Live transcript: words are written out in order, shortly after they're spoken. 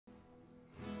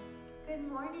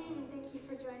morning, and thank you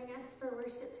for joining us for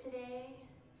worship today.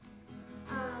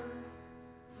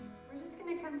 We're just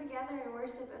going to come together and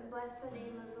worship and bless the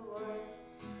name of the Lord,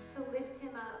 to lift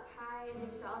him up high and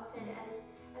exalted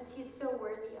as he's so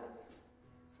worthy of.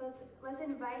 So let's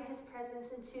invite his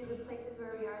presence into the places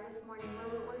where we are this morning,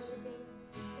 where we're worshiping.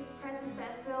 His presence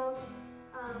that fills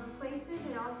places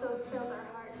and also fills our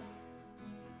hearts.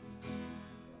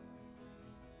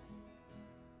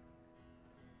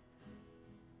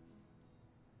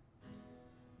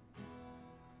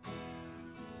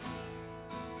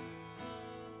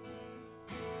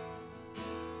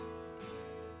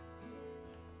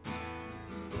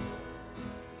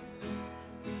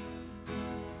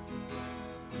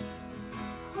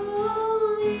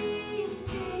 Holy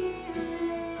Spirit,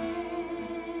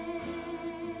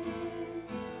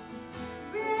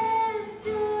 rest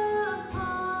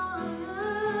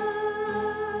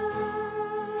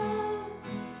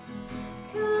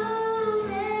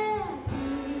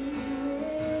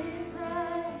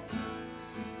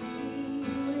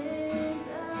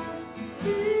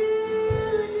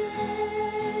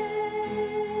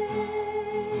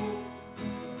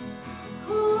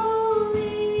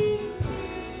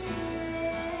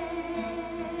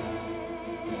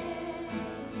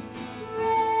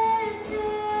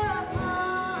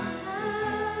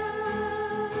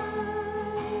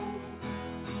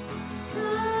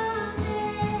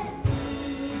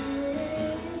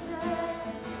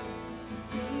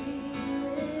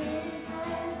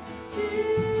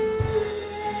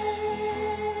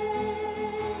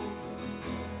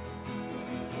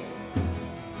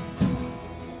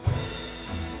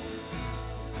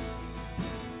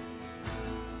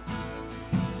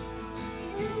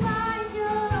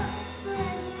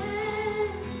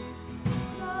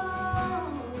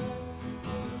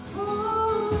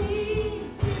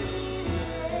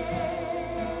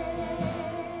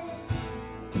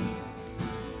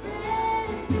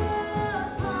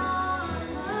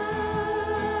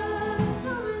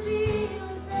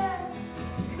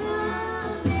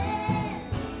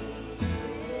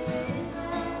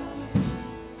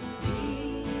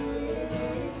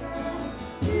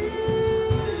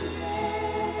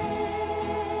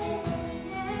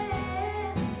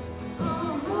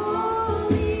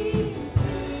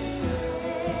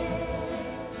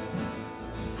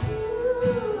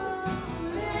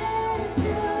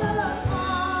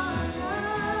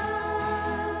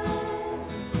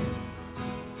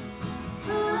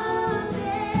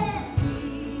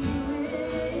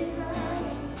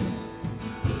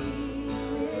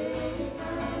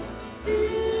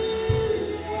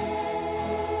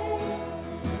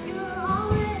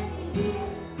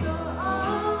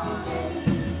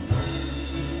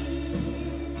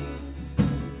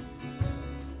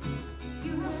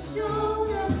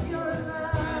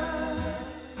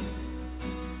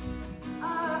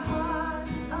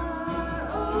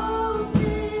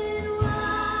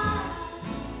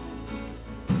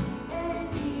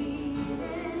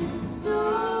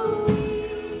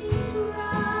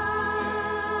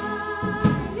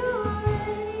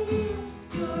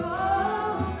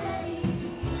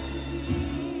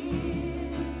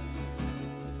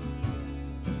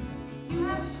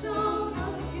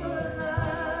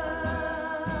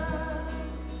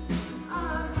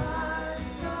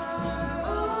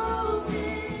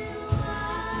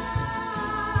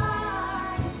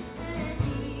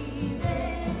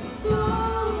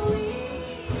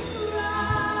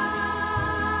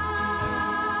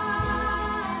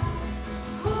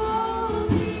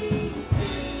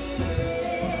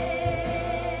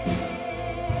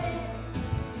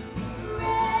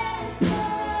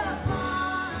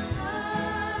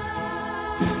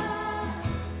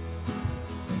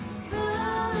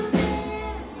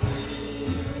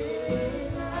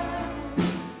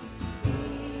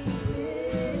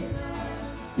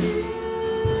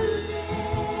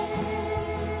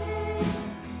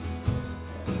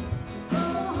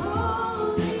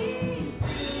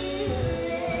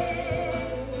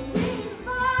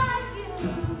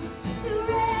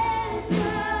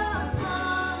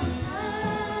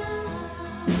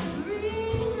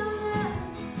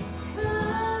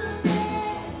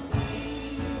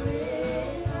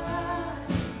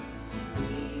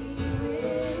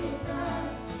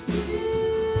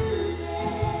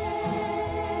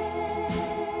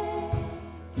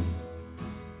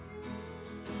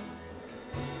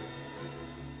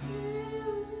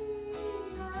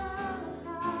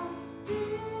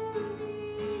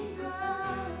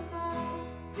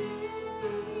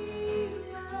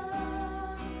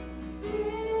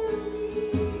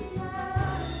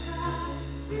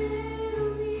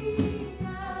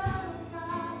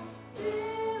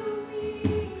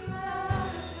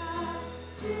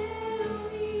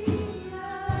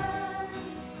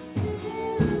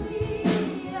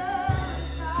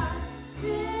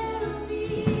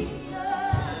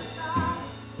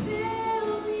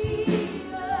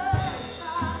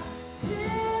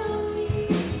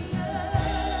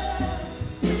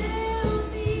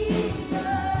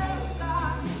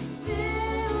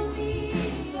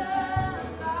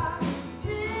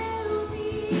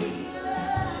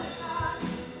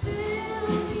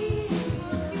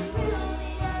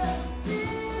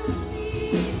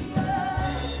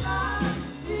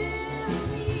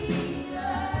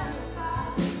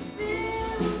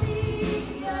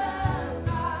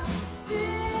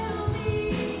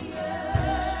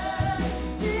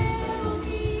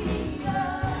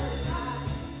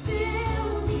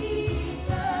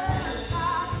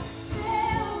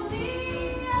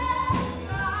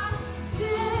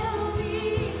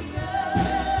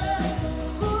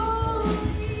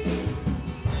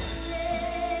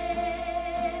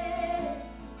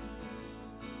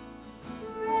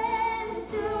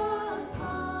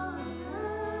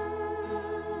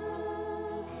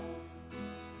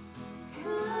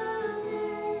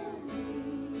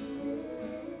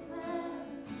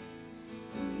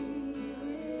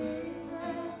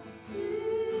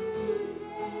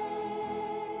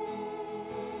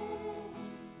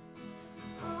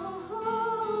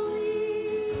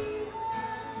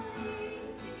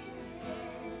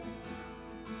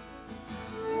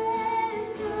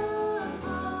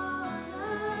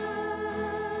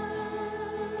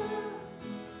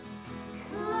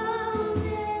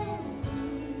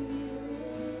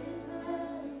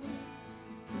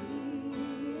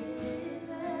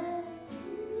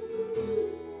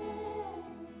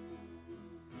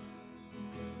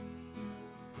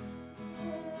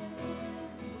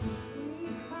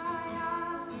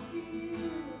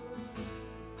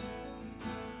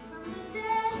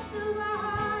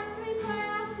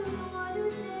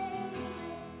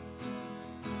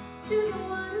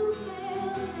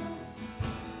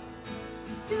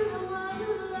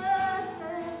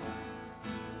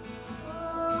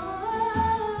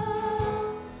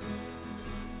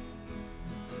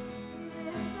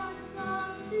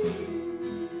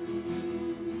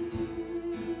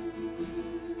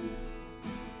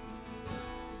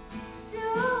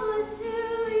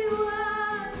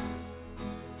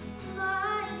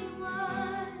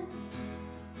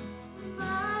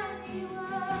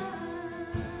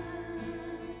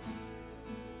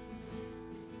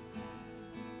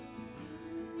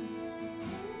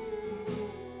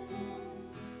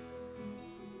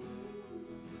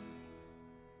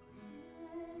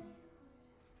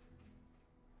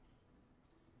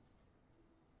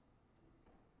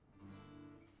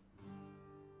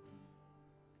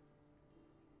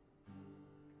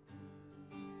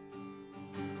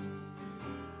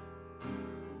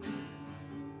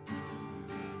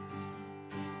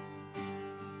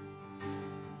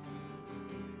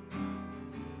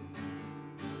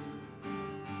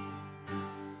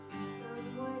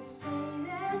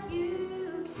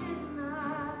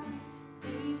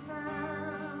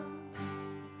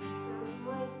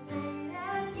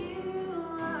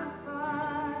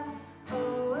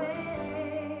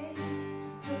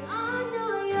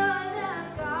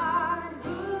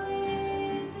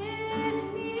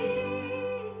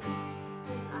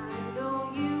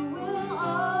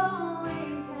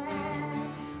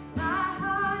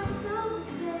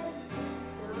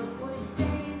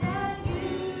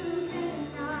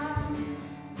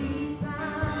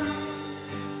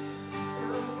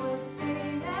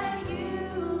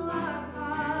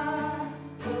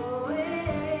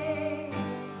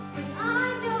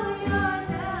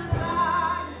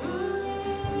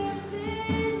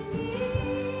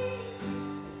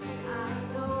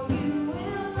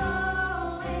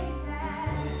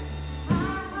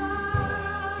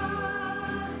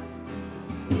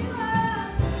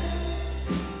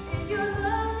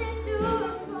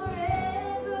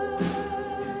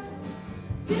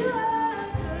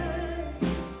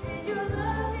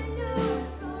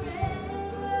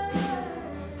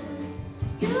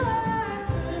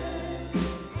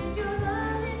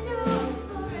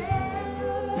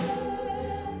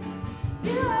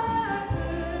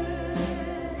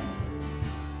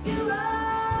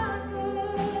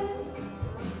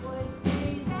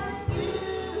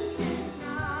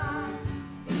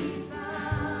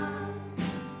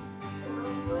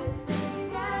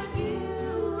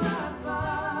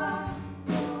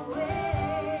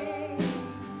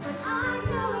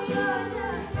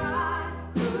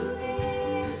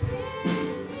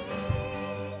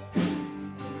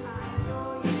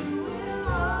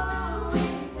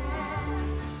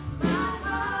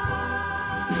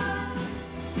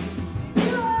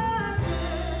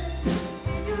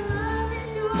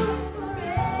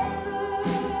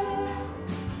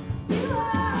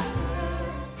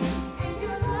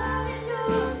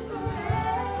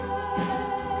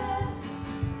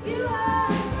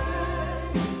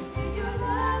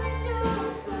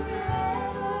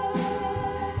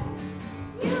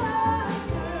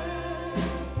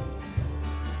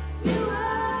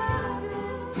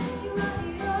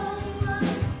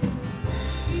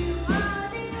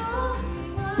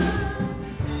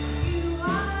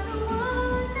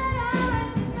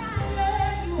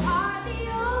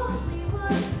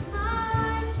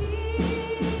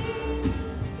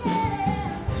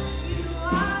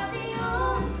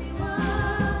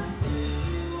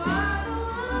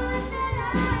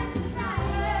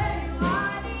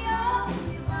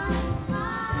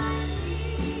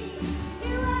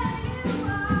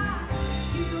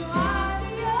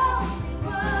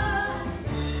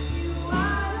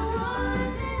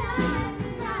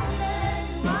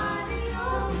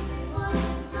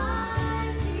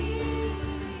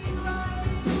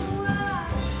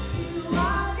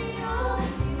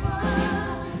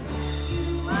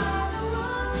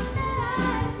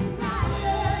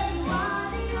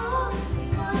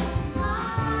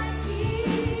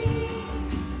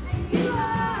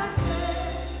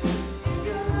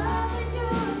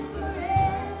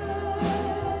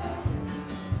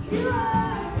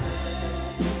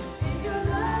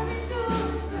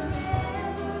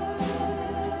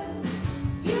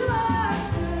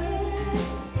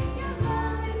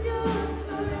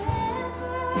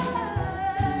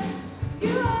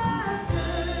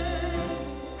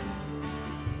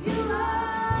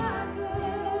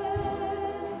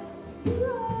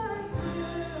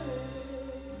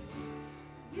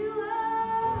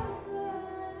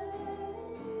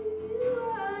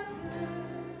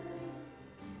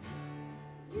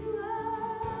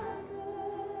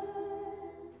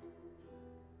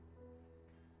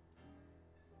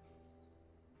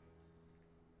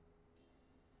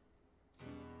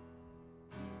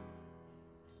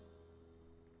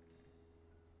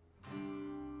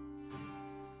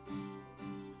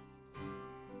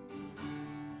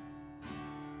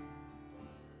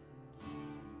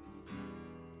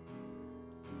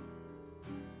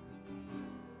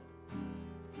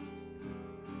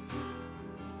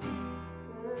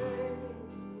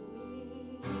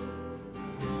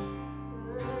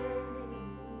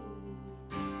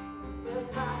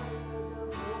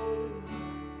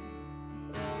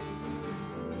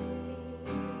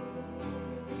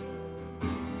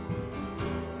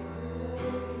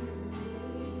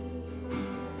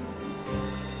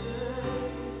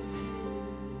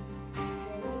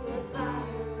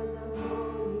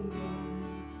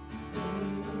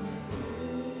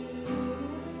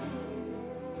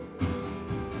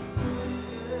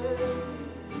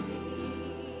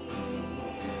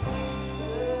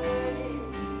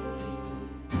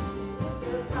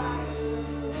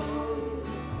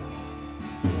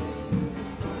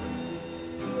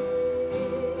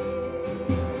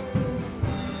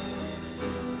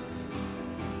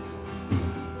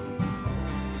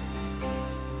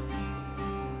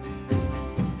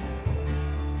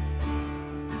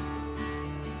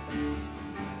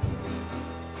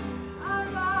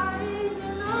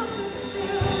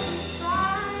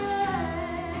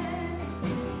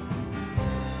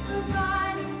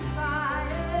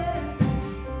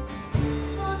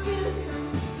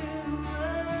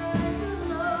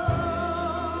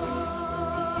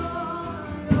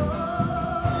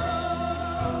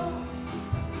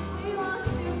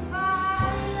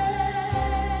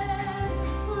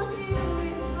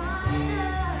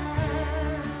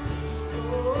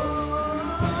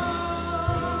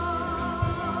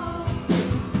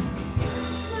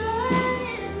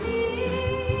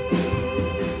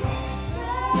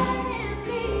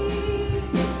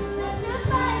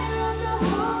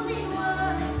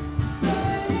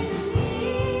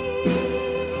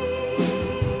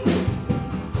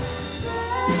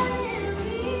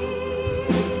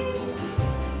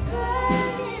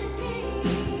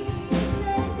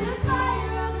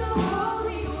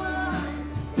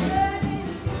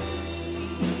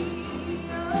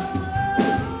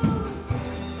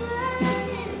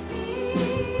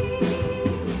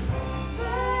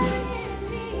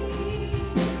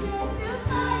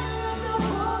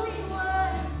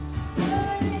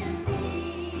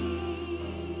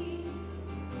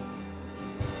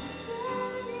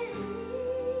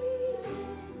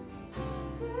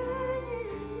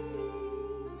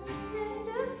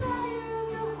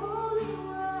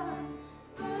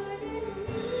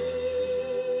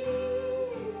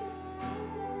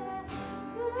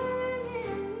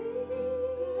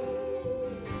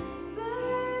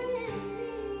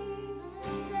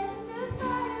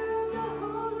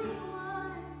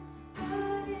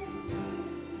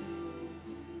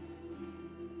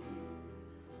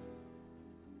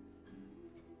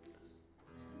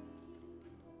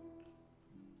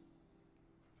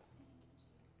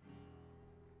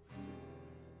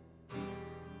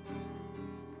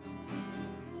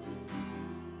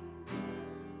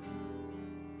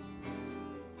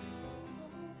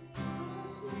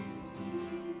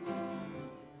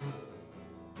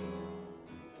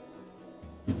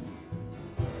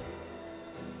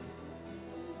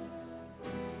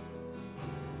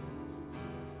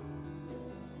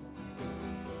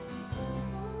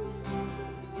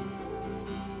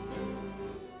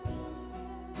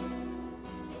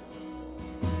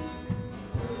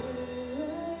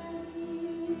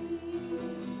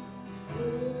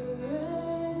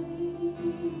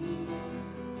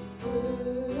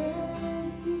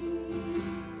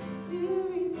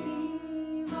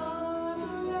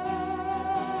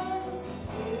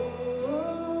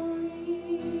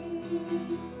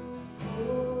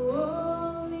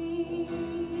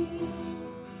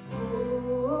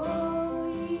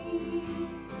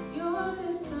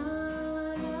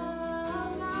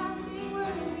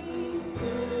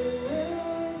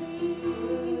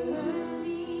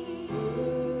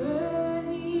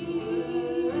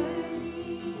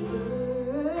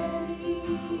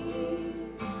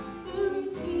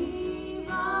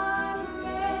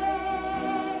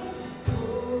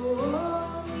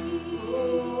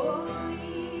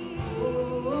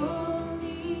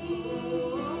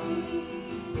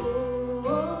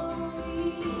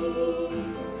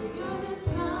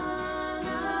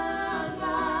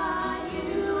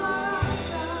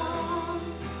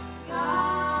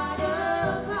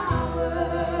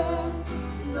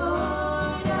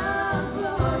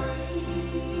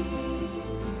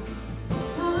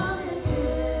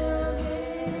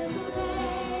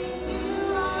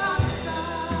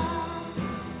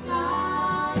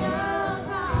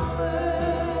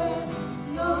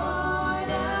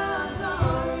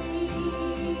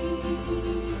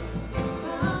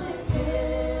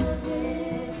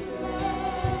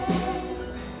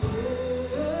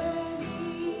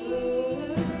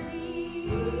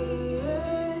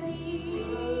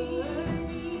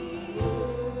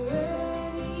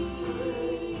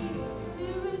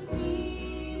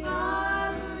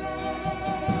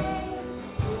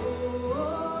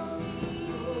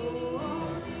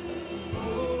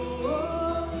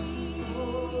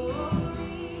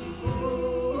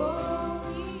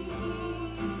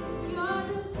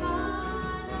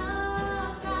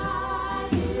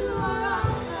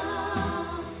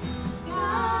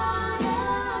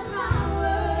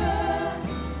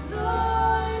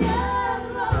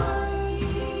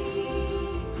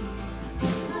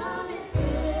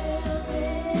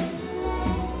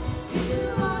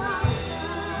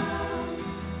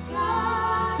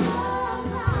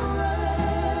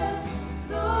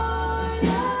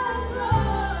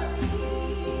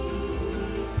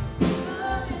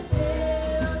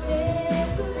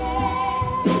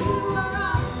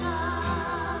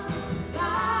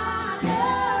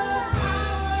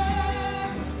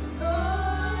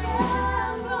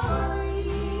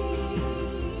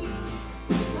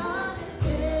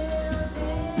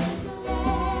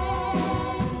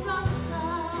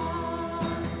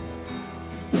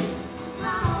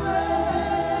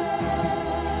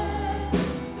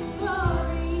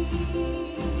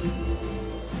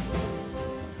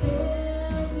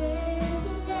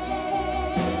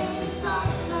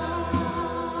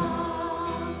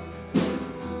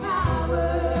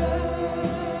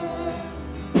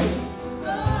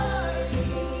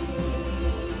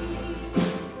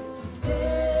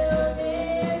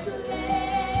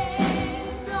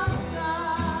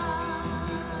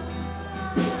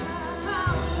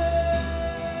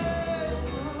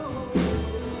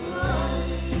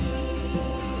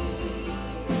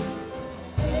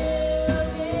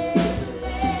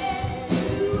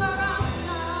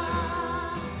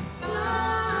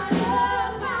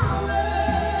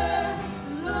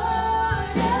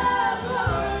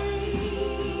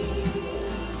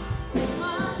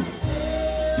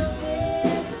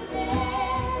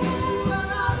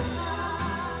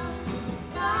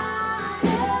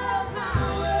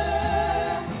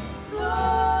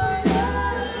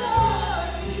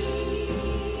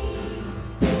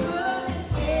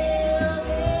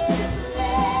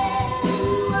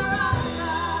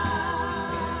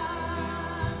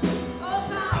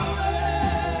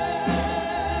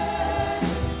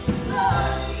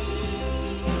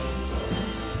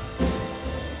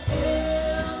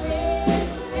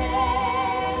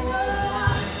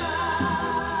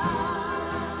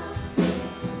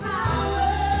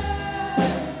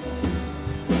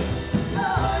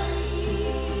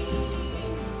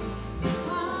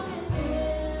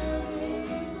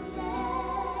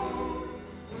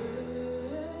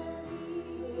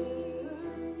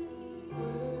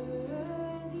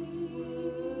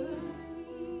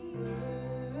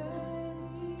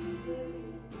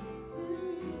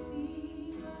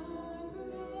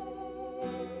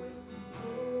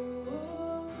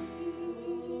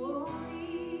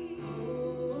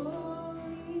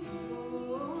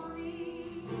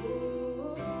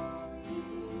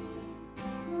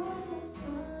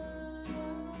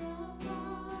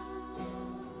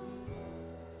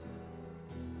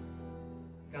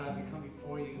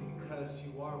because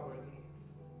you are worthy,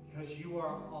 because you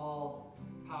are all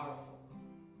powerful.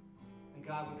 And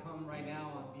God, we come right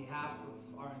now on behalf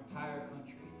of our entire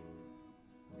country.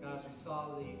 God, as we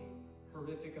saw the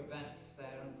horrific events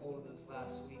that unfolded this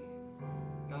last week,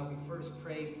 God, we first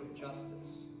pray for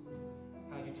justice.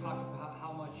 God, you talked about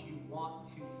how much you want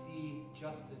to see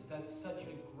justice. That's such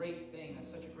a great thing.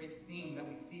 That's such a great theme that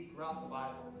we see throughout the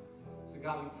Bible. So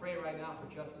God, we pray right now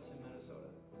for justice in Minnesota.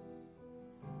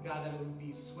 God, that it would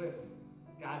be swift.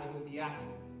 God, that it would be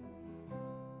accurate.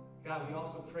 God, we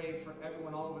also pray for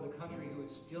everyone all over the country who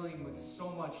is dealing with so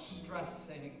much stress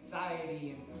and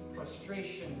anxiety and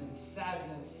frustration and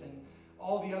sadness and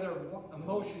all the other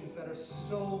emotions that are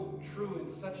so true and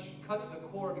such cut to the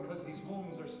core because these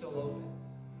wounds are still open.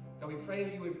 God, we pray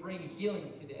that you would bring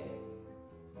healing today.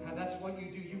 God, that's what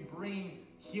you do. You bring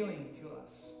healing to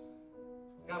us.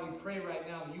 God, we pray right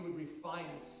now that you would refine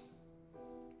us.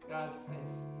 God,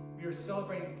 as we are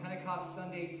celebrating Pentecost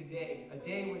Sunday today, a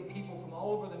day when people from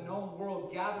all over the known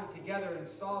world gathered together and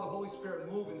saw the Holy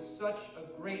Spirit move in such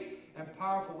a great and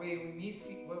powerful way.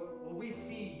 Will we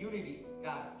see unity,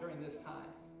 God, during this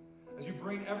time? As you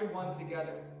bring everyone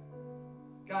together.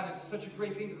 God, it's such a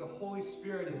great thing that the Holy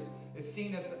Spirit is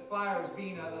seen as a fire, as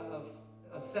being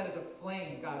set as a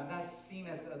flame, God, and that's seen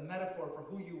as a metaphor for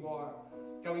who you are.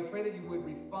 God, we pray that you would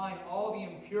refine all the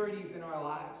impurities in our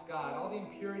lives, God, all the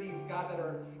impurities, God, that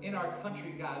are in our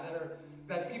country, God,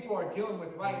 that people are dealing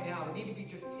with right now, that need to be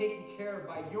just taken care of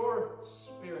by your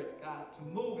Spirit, God, to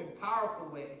move in powerful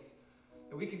ways,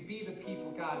 that we can be the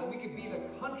people, God, that we can be the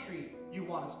country you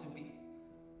want us to be.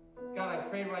 God, I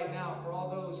pray right now for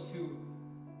all those who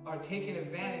are taking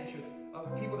advantage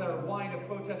of people that are wanting to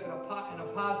protest in a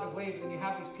positive way, but then you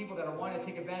have these people that are wanting to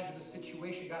take advantage of the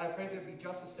situation. God, I pray there would be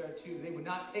justice there too. They would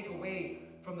not take away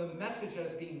from the message that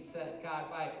is being said, God,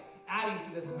 by adding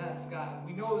to this mess, God.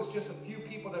 We know there's just a few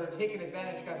people that are taking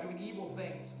advantage, God, doing evil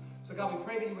things. So God, we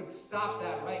pray that you would stop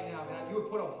that right now, God. You would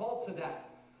put a halt to that.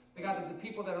 And God, that the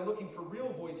people that are looking for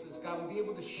real voices, God, would be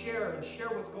able to share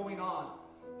what's going on.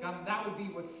 God, that would be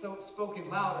what's spoken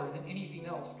louder than anything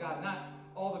else, God, not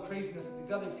all the craziness of these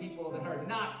other people that are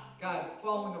not, God,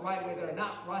 following the right way, that are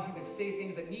not wanting to say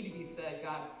things that need to be said,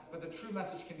 God, but the true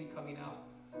message can be coming out.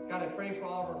 God, I pray for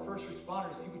all of our first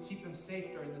responders, that you would keep them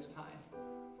safe during this time.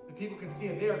 That people can see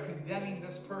that they are condemning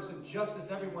this person just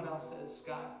as everyone else is,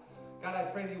 God. God, I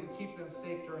pray that you would keep them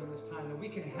safe during this time, that we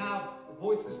can have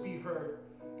voices be heard,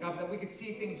 God, that we can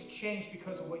see things change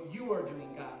because of what you are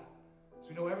doing, God. So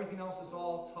we know everything else is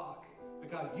all talk. But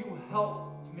God, you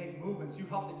help to make movements. You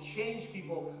help to change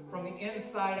people from the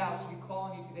inside out. So we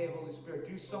call on you today, Holy Spirit.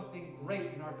 Do something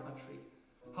great in our country.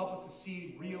 Help us to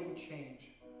see real change.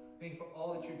 Thank you for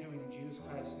all that you're doing in Jesus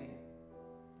Christ's name.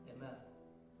 Amen.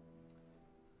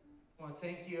 I want to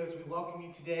thank you as we welcome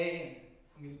you today. And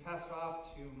I'm going to pass it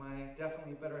off to my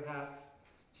definitely better half,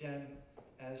 Jen,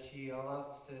 as she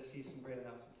allows us to see some great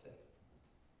announcements today.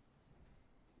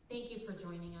 Thank you for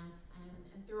joining us.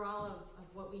 And through all of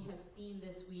what we have seen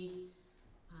this week,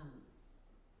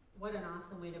 what an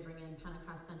awesome way to bring in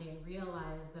Pentecost Sunday and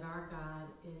realize that our God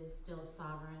is still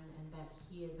sovereign and that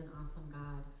he is an awesome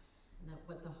God, and that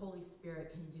what the Holy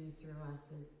Spirit can do through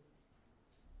us is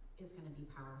going to be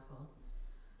powerful.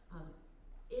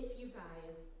 If you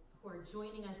guys who are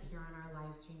joining us here on our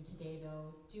live stream today,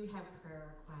 though, do have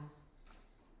prayer requests,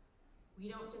 we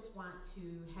don't just want to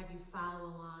have you follow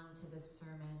along to this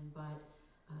sermon, but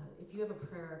if you have a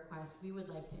prayer request, we would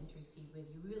like to intercede with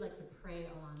you. We would like to pray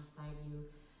alongside you.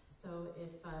 So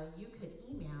if you could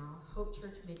email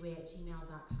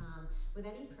hopechurchmidway@gmail.com with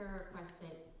any prayer requests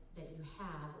that you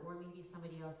have, or maybe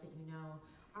somebody else that you know,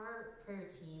 our prayer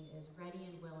team is ready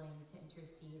and willing to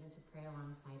intercede and to pray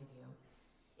alongside of you.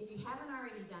 If you haven't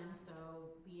already done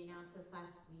so, we announced this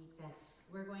last week that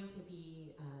we're going to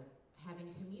be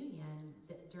having communion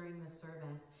during the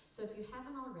service. So if you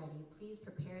haven't already, please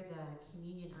prepare the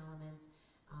communion elements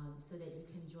so that you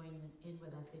can join in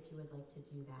with us if you would like to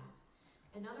do that.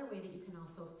 Another way that you can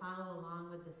also follow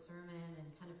along with the sermon and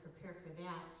kind of prepare for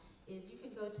that is you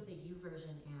can go to the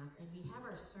YouVersion app, and we have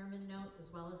our sermon notes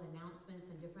as well as announcements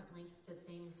and different links to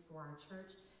things for our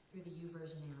church through the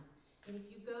YouVersion app. And if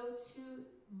you go to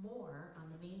more on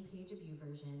the main page of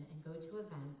YouVersion and go to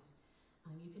events,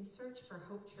 you can search for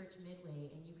Hope Church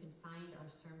Midway, and you can find our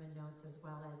sermon notes as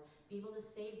well as be able to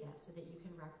save that so that you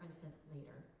can reference it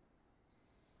later.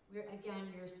 We're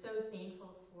so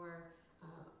thankful for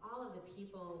all of the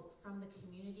people from the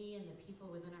community and the people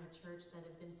within our church that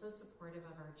have been so supportive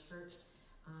of our church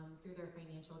through their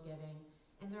financial giving.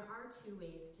 And there are two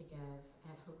ways to give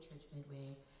at Hope Church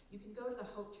Midway. You can go to the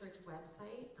Hope Church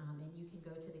website, and you can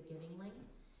go to the giving link.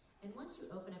 And once you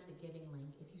open up the giving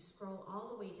link, if you scroll all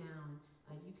the way down,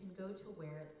 you can go to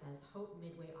where it says Hope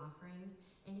Midway Offerings,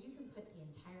 and you can put the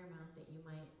entire amount that you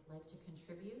might like to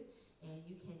contribute, and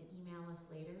you can email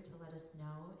us later to let us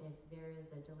know if there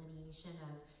is a delineation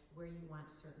of where you want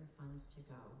certain funds to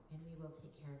go, and we will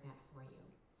take care of that for you.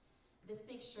 This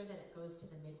makes sure that it goes to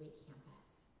the Midway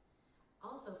campus.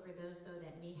 Also, for those, though,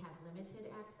 that may have limited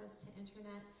access to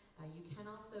internet, you can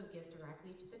also give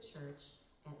directly to the church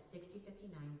at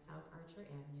 6059 South Archer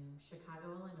Avenue,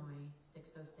 Chicago, Illinois,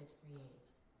 60638.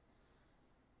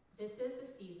 This is the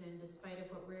season, despite of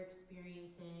what we're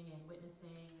experiencing and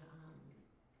witnessing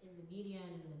in the media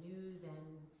and in the news and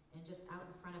just out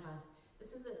in front of us,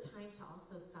 this is a time to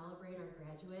also celebrate our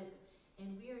graduates,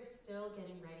 and we are still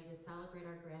getting ready to celebrate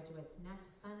our graduates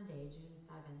next Sunday, June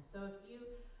 7th. So if you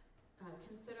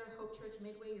consider Hope Church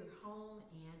Midway your home,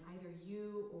 and either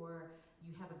you or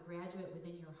you have a graduate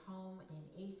within your home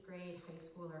in 8th grade, high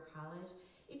school, or college,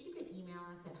 if you could email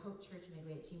us at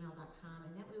hopechurchmidway@gmail.com,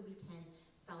 and that way we can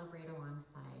celebrate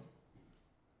alongside.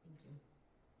 Thank you.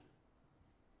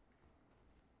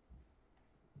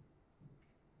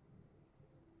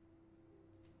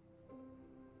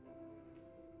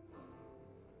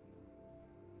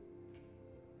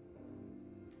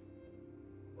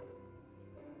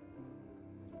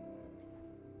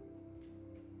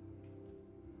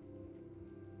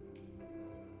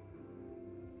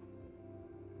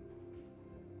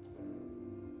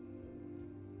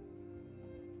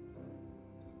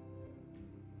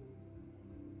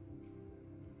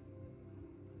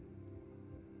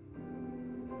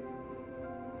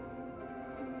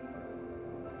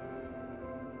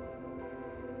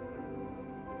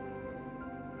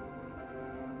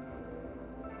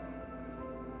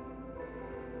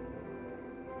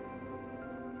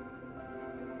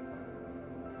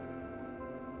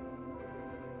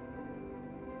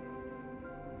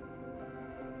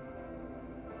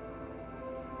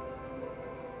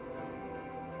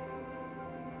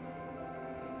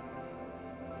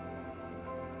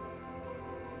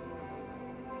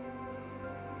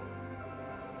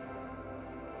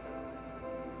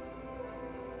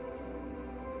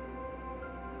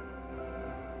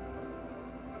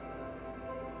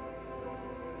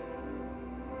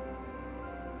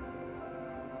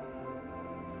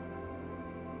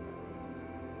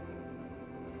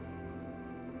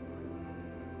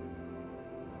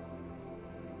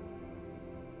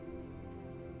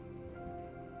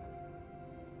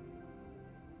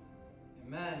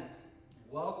 Amen.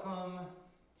 Welcome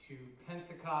to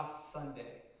Pentecost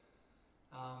Sunday.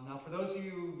 Now, for those of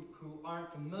you who aren't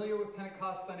familiar with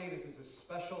Pentecost Sunday, this is a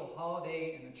special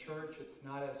holiday in the church. It's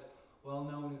not as well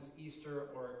known as Easter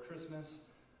or Christmas,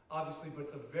 obviously, but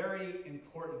it's a very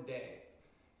important day.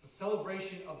 It's a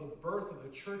celebration of the birth of the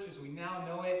church as we now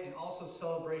know it, and also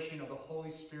celebration of the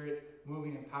Holy Spirit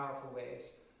moving in powerful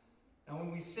ways. Now, when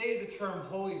we say the term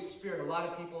Holy Spirit, a lot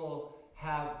of people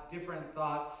have different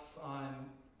thoughts on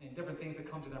and different things that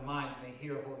come to their minds when they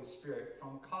hear Holy Spirit,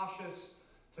 from cautious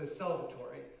to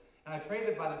celebratory. And I pray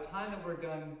that by the time that we're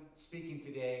done speaking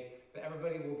today, that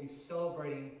everybody will be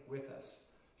celebrating with us.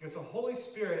 Because the Holy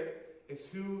Spirit is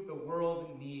who the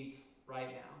world needs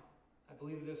right now. I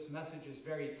believe this message is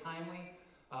very timely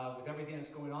with everything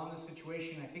that's going on in this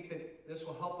situation. I think that this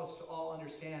will help us to all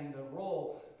understand the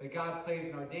role that God plays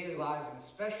in our daily lives, and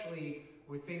especially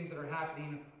with things that are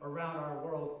happening around our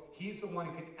world. He's the one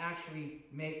who can actually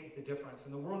make the difference.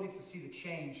 And the world needs to see the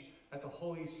change that the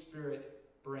Holy Spirit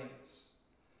brings.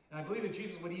 And I believe that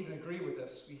Jesus would even agree with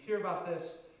this. We hear about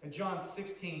this in John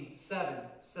 16:7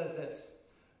 says this,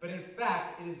 "But in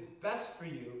fact, it is best for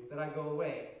you that I go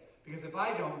away, because if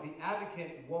I don't, the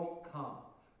advocate won't come.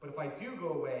 But if I do go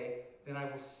away, then I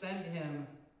will send him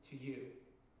to you."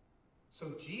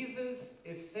 So Jesus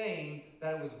is saying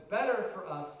that it was better for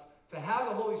us to have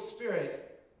the Holy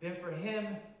Spirit than for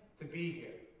him to be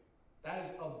here. That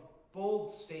is a bold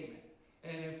statement.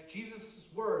 And if Jesus'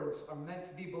 words are meant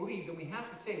to be believed, then we have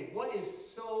to say, what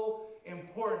is so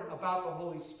important about the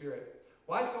Holy Spirit?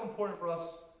 Why is it so important for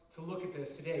us to look at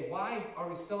this today? Why are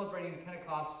we celebrating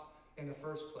Pentecost in the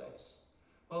first place?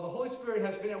 Well, the Holy Spirit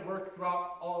has been at work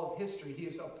throughout all of history. He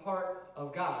is a part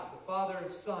of God, the Father,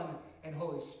 Son, and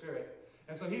Holy Spirit.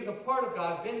 And so he's a part of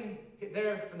God, been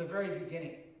there from the very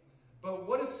beginning. But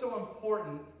what is so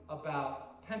important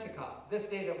about Pentecost, this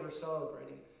day that we're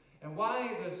celebrating? And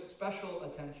why the special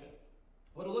attention?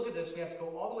 Well, to look at this, we have to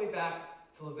go all the way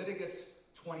back to Leviticus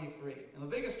 23. And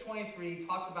Leviticus 23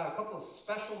 talks about a couple of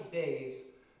special days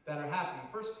that are happening.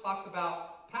 First, talks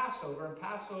about Passover, and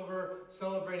Passover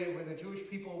celebrated when the Jewish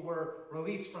people were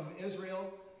released from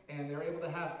Israel, and they're able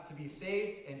to be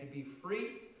saved and to be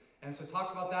free. And so it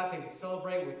talks about that. They would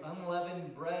celebrate with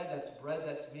unleavened bread. That's bread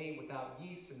that's made without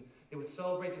yeast. And they would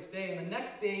celebrate this day. And the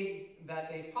next day that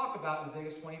they talk about in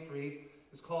Leviticus 23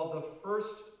 is called the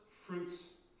First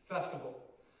Fruits Festival.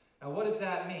 Now, what does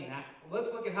that mean? Now,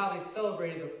 let's look at how they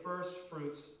celebrated the First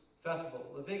Fruits Festival.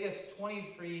 Leviticus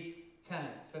 23:10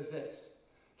 says this: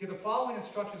 "Give the following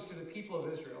instructions to the people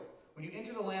of Israel. When you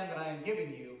enter the land that I am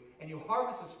giving you, and you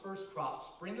harvest its first crops,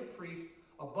 bring the priest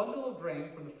a bundle of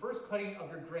grain from the first cutting of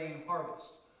your grain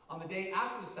harvest. On the day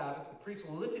after the Sabbath, the priest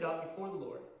will lift it up before the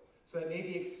Lord, so that it may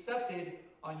be accepted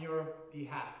on your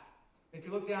behalf." If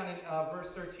you look down in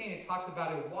verse 13, it talks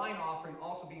about a wine offering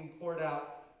also being poured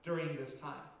out during this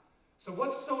time. So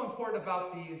what's so important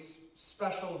about these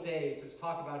special days is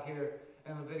talked about here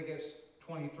in Leviticus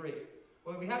 23?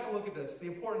 Well, we have to look at this. The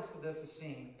importance of this is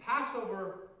seen.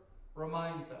 Passover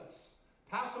reminds us.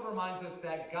 Passover reminds us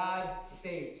that God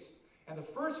saves. And the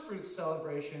first fruits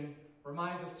celebration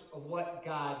reminds us of what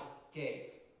God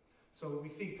gave. So we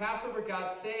see Passover,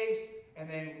 God saves, and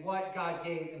then what God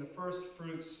gave in the first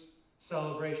fruits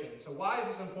celebration. So why is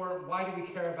this important? Why do we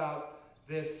care about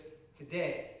this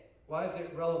today? Why is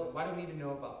it relevant? Why do we need to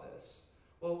know about this?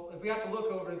 Well, if we have to look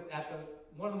over at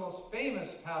one of the most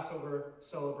famous Passover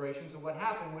celebrations, and what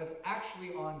happened was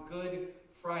actually on Good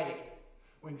Friday,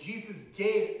 when Jesus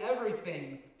gave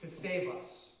everything to save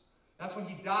us. That's when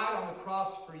he died on the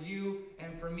cross for you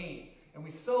and for me. And we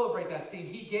celebrate that, seeing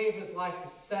he gave his life to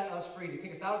set us free, to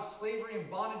take us out of slavery and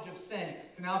bondage of sin,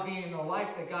 to now being in the life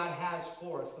that God has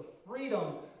for us, the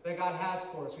freedom that God has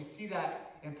for us. We see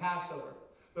that in Passover.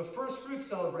 The first fruits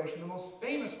celebration, the most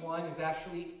famous one, is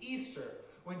actually Easter,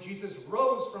 when Jesus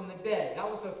rose from the dead. That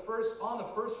was the first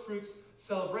fruits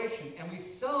celebration. And we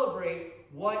celebrate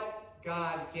what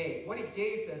God gave, what he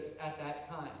gave us at that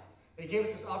time. They gave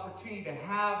us this opportunity to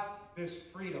have this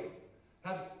freedom,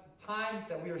 have this time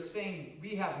that we are saying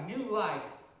we have new life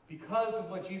because of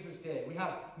what Jesus did. We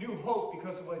have new hope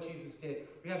because of what Jesus did.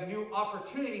 We have new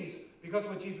opportunities because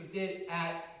of what Jesus did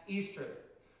at Easter.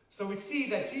 So we see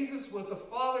that Jesus was the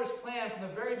Father's plan from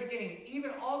the very beginning.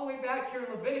 Even all the way back here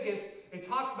in Leviticus, it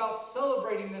talks about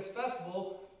celebrating this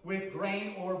festival with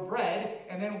grain or bread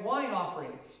and then wine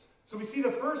offerings. So we see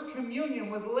the first communion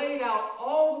was laid out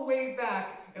all the way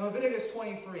back in Leviticus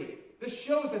 23. This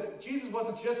shows that Jesus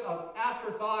wasn't just an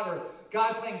afterthought or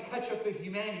God playing catch-up to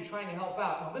humanity trying to help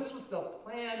out. Now, this was the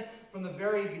plan from the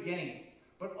very beginning.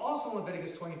 But also in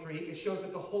Leviticus 23, it shows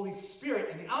that the Holy Spirit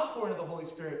and the outpouring of the Holy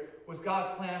Spirit was God's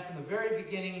plan from the very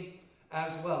beginning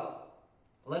as well.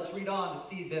 Let's read on to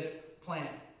see this plan.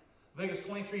 Leviticus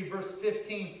 23 verse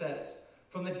 15 says,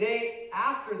 "From the day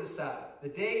after the Sabbath, the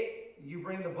day you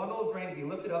bring the bundle of grain to be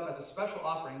lifted up as a special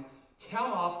offering,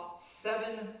 count off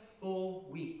 7 full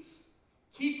weeks.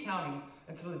 Keep counting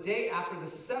until the day after the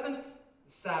 7th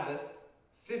Sabbath,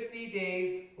 50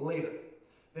 days later.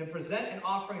 Then present an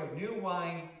offering of new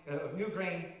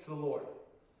grain to the Lord."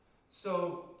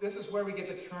 So this is where we get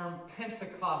the term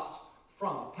Pentecost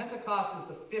from. Pentecost is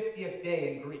the 50th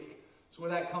day in Greek. That's where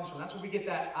that comes from. That's where we get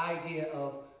that idea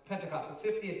of Pentecost, the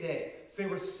 50th day. So they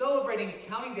were celebrating,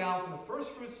 counting down from the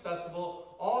First Fruits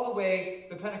Festival all the way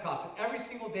to Pentecost. And every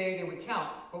single day they would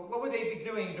count. But what would they be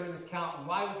doing during this count? And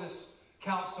why was this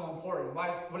count so important?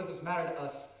 What does this matter to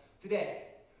us today?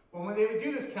 Well, when they would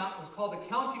do this count, it was called the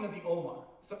counting of the Omar.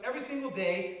 So every single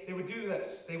day, they would do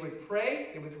this. They would pray,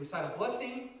 they would recite a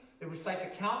blessing, they would recite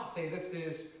the count, say this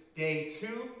is day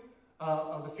 2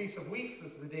 of the Feast of Weeks,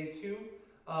 this is the day 2.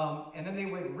 And then they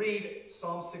would read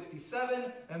Psalm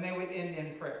 67, and they would end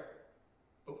in prayer.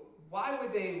 But why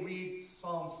would they read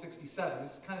Psalm 67?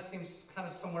 This kind of seems kind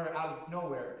of somewhere out of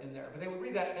nowhere in there. But they would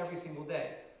read that every single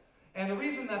day. And the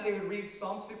reason that they would read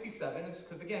Psalm 67 is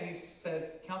because, again, he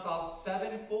says count off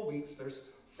 7 full weeks. There's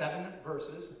 7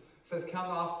 verses. It says count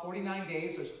off 49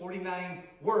 days. There's 49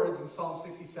 words in Psalm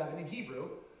 67 in Hebrew.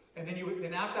 And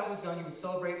then after that was done, you would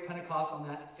celebrate Pentecost on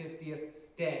that 50th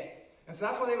day. And so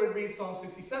that's why they would read Psalm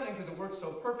 67, because it works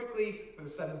so perfectly with the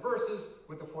 7 verses,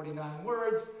 with the 49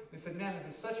 words. They said, man,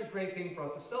 this is such a great thing for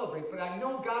us to celebrate, but I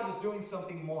know God was doing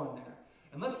something more in there.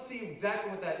 And let's see exactly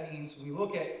what that means when we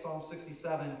look at Psalm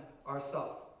 67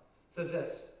 ourselves. It says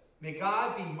this: "May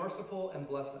God be merciful and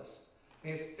bless us.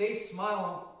 May his face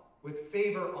smile with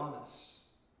favor on us."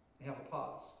 They have a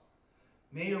pause.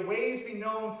 "May your ways be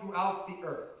known throughout the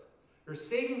earth, your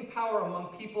saving power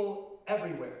among people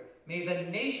everywhere. May the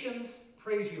nations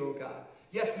praise you, O God.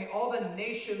 Yes, may all the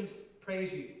nations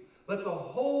praise you. Let the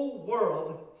whole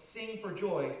world sing for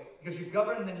joy, because you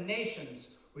govern the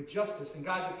nations with justice and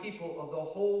guide the people of the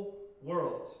whole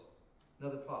world."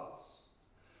 Another pause.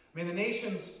 "May the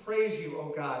nations praise you, O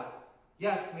God.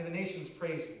 Yes, may the nations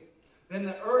praise you. then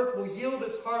the earth will yield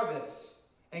its harvest,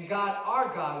 and God,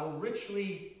 our God, will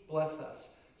richly bless us.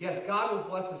 Yes, God will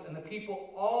bless us, and the people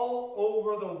all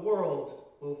over the world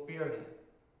will fear him.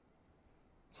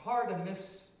 It's hard to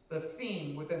miss the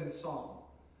theme within the psalm.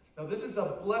 Now, this is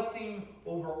a blessing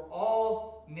over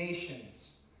all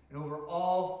nations and over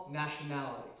all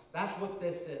nationalities. That's what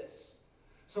this is.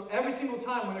 So every single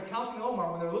time when they're counting the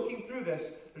Omer, when they're looking through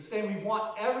this, they're saying we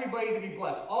want everybody to be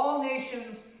blessed. All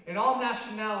nations and all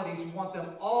nationalities, we want them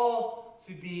all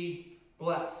to be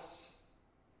blessed.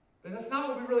 But that's not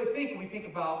what we really think when we think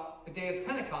about the day of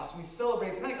Pentecost. When we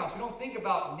celebrate Pentecost, we don't think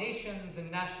about nations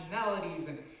and nationalities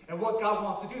and what God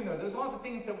wants to do in there. There's a lot of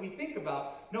things that we think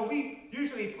about. No, we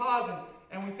usually pause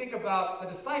and we think about the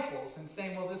disciples and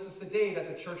saying, well, this is the day that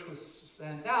the church was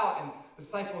sent out and the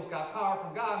disciples got power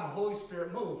from God and the Holy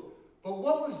Spirit moved. But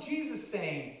what was Jesus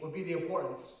saying would be the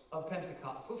importance of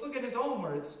Pentecost? Let's look at his own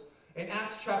words in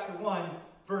Acts chapter 1,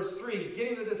 verse 3,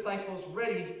 getting the disciples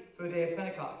ready for the day of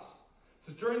Pentecost. It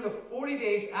says, during the 40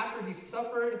 days after he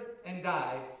suffered and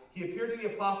died, he appeared to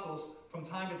the apostles from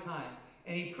time to time,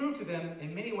 and he proved to them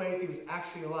in many ways he was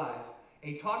actually alive,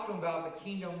 and he talked to them about the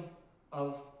kingdom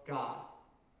of God.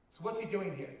 So what's he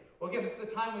doing here? Well, again, this is the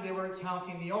time when they were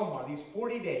counting the Omer. These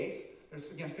 40 days,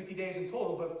 there's, again, 50 days in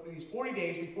total, but these 40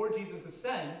 days before Jesus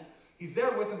ascends, he's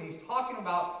there with them, and he's talking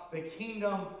about the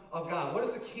kingdom of God. What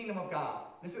is the kingdom of God?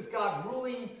 This is God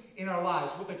ruling in our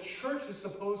lives, what the church is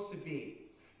supposed to be.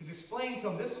 He's explaining to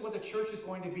them, this is what the church is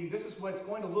going to be. This is what it's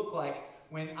going to look like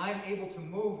when I'm able to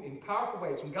move in powerful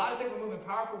ways. When God is able to move in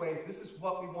powerful ways, this is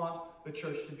what we want the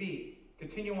church to be.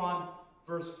 Continue on,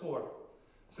 verse 4.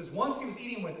 It says, once he was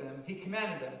eating with them, he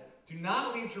commanded them, do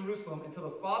not leave Jerusalem until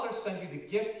the Father sends you the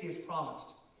gift he has promised.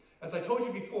 As I told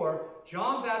you before,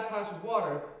 John baptized with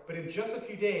water, but in just a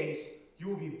few days, you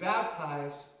will be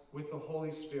baptized with the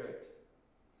Holy Spirit.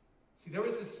 See, there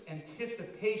was this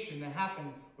anticipation that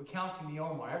happened with counting the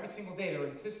Omer. Every single day, they were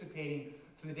anticipating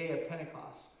to the day of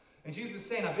Pentecost. And Jesus is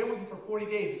saying, I've been with you for 40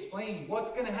 days, explaining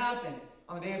what's going to happen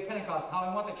on the day of Pentecost, how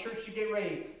I want the church to get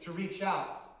ready to reach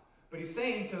out. But he's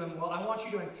saying to them, well, I want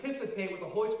you to anticipate what the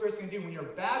Holy Spirit's going to do when you're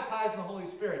baptized in the Holy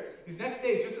Spirit. These next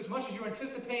days, just as much as you're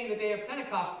anticipating the day of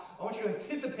Pentecost, I want you to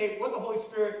anticipate what the Holy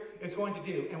Spirit is going to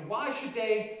do. And why should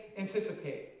they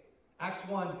anticipate? Acts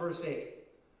 1, verse 8.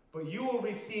 But you will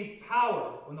receive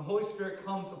power when the Holy Spirit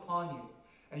comes upon you.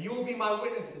 And you will be my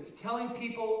witnesses, telling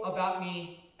people about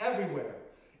me everywhere.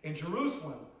 In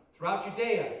Jerusalem, throughout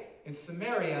Judea, in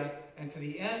Samaria, and to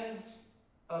the ends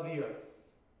of the earth.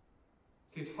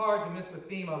 See, it's hard to miss the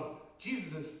theme of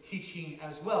Jesus' teaching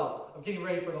as well, of getting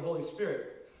ready for the Holy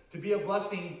Spirit, to be a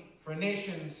blessing for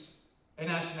nations and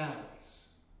nationalities.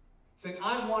 Saying,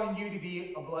 I'm wanting you to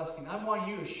be a blessing. I'm wanting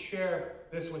you to share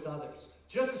this with others.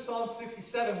 Just as Psalm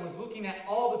 67 was looking at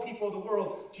all the people of the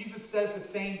world, Jesus says the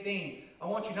same thing. I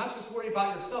want you not just to worry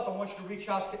about yourself, I want you to reach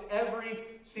out to every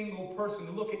single person,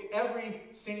 to look at every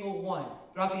single one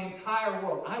throughout the entire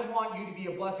world. I want you to be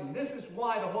a blessing. This is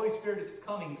why the Holy Spirit is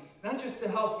coming, not just to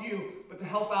help you, but to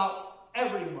help out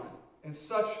everyone in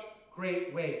such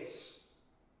great ways.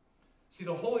 See,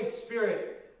 the Holy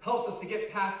Spirit helps us to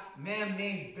get past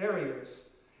man-made barriers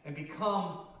and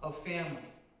become a family.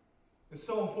 It's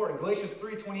so important. Galatians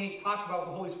 3:28 talks about what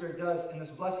the Holy Spirit does in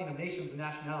this blessing of nations and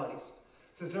nationalities.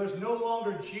 It says, there is no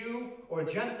longer Jew or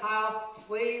Gentile,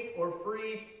 slave or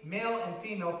free, male and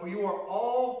female, for you are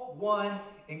all one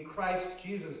in Christ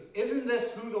Jesus. Isn't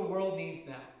this who the world needs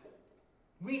now?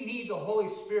 We need the Holy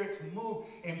Spirit to move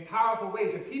in powerful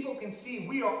ways. If people can see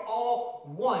we are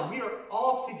all one, we are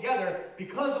all together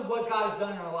because of what God has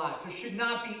done in our lives. There should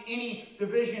not be any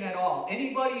division at all.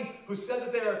 Anybody who says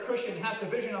that they're a Christian and has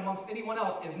division amongst anyone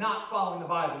else is not following the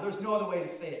Bible. There's no other way to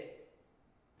say it.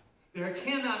 There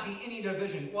cannot be any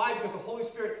division. Why? Because the Holy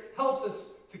Spirit helps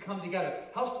us to come together,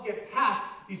 helps to get past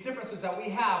these differences that we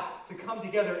have to come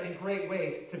together in great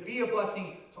ways, to be a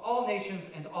blessing to all nations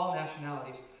and all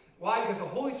nationalities. Why? Because the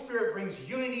Holy Spirit brings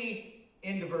unity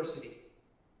in diversity.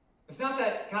 It's not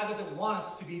that God doesn't want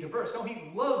us to be diverse. No,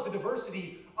 he loves the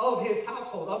diversity of his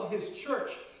household, of his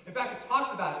church. In fact, it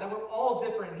talks about it, that we're all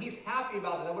different, and he's happy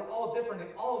about it, that we're all different, and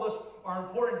all of us are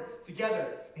important together.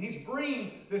 And he's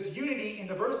bringing this unity in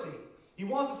diversity. He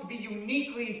wants us to be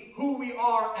uniquely who we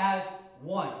are as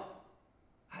one.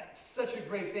 It's such a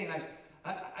great thing.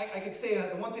 I could say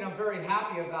that the one thing I'm very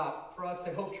happy about for us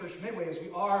at Hope Church Midway is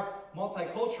we are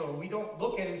multicultural. We don't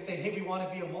look at it and say, hey, we want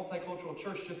to be a multicultural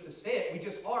church just to say it. We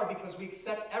just are because we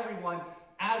accept everyone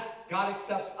as God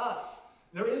accepts us.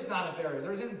 There is not a barrier.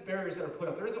 There isn't barriers that are put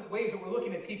up. There isn't ways that we're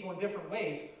looking at people in different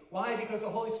ways. Why? Because the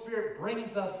Holy Spirit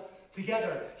brings us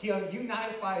together. He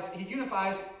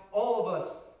unifies all of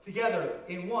us together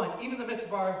in one, even in the midst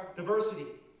of our diversity.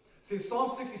 See,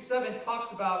 Psalm 67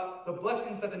 talks about the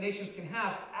blessings that the nations can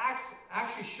have,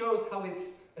 actually shows how it's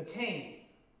attained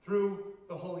through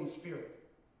the Holy Spirit.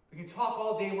 We can talk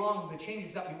all day long of the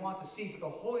changes that we want to see, but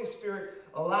the Holy Spirit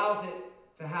allows it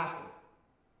to happen.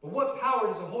 But what power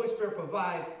does the Holy Spirit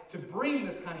provide to bring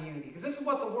this kind of unity? Because this is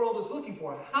what the world is looking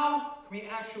for. How can we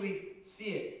actually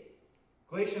see it?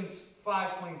 Galatians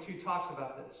 5:22 talks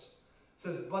about this. It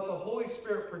says, but the Holy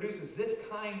Spirit produces this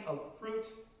kind of fruit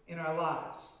in our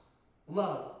lives: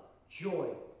 love, joy,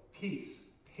 peace,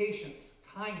 patience,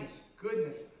 kindness,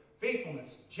 goodness,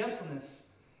 faithfulness, gentleness,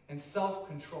 and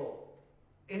self-control.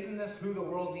 Isn't this who the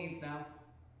world needs now?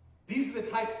 These are the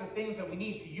types of things that we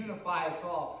need to unify us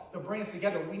all, to bring us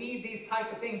together. We need these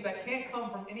types of things that can't come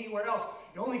from anywhere else.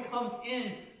 It only comes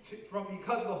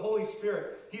because of the Holy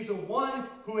Spirit. He's the one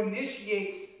who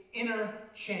initiates inner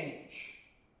change.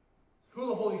 Who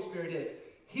the Holy Spirit is.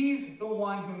 He's the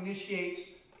one who initiates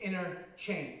inner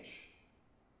change.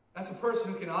 That's a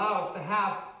person who can allow us to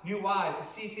have new eyes, to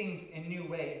see things in new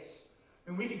ways.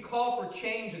 And we can call for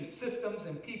change in systems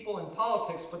and people and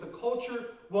politics, but the culture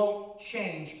won't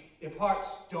change if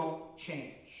hearts don't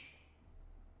change.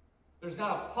 There's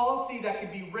not a policy that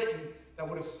could be written that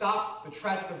would have stopped the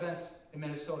tragic events in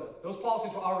Minnesota. Those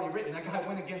policies were already written. That guy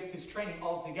went against his training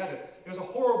altogether. It was a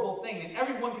horrible thing, and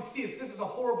everyone could see this. This is a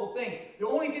horrible thing. The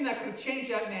only thing that could have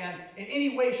changed that man in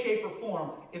any way, shape, or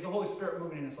form is the Holy Spirit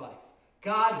moving in his life.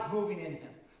 God moving in him.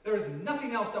 There is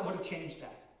nothing else that would have changed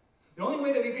that. The only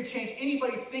way that we could change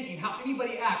anybody's thinking, how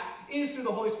anybody acts, is through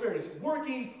the Holy Spirit. It's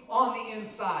working on the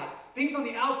inside. Things on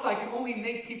the outside can only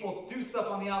make people do stuff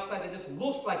on the outside that just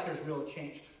looks like there's real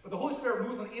change. But the Holy Spirit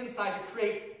moves on the inside to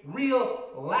create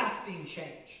real, lasting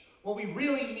change. What we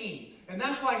really need. And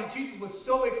that's why Jesus was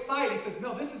so excited. He says,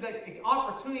 no, this is an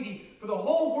opportunity for the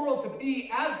whole world to be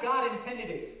as God intended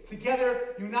it.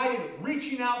 Together, united,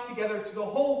 reaching out together to the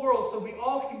whole world so we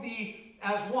all can be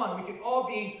as one. We can all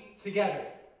be together.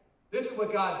 This is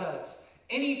what God does.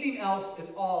 Anything else is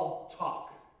all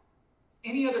talk.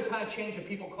 Any other kind of change that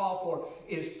people call for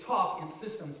is talk and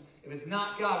systems if it's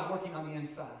not God working on the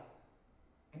inside.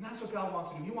 And that's what God wants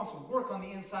to do. He wants to work on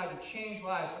the inside to change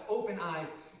lives, to open eyes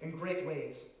in great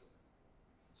ways.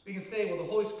 So we can say, well, the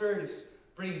Holy Spirit is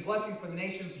bringing blessing for the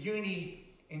nations,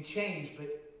 unity, and change. But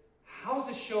how is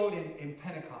this showed in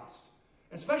Pentecost?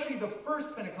 Especially the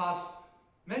first Pentecost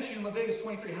mentioned in Leviticus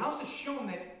 23. How is this shown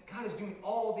that God is doing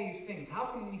all these things? How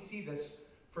can we see this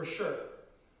for sure?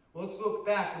 Well, let's look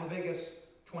back at Leviticus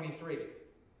 23. It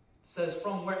says,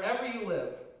 from wherever you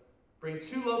live, bring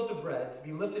 2 loaves of bread to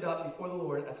be lifted up before the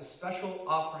Lord as a special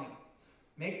offering.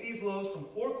 Make these loaves from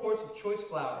 4 quarts of choice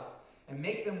flour and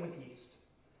make them with yeast.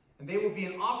 And they will be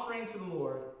an offering to the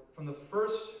Lord from the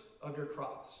first of your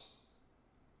crops.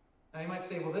 Now you might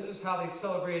say, well, this is how they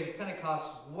celebrated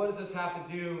Pentecost. What does this have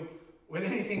to do with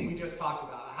anything we just talked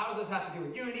about? How does this have to do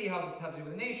with unity? How does this have to do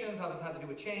with the nations? How does this have to do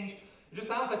with change? It just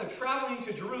sounds like they're traveling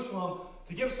to Jerusalem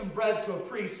to give some bread to a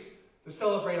priest to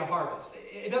celebrate a harvest.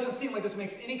 It doesn't seem like this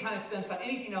makes any kind of sense on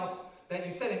anything else that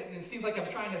you said. It seems like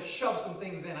I'm trying to shove some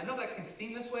things in. I know that can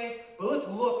seem this way, but let's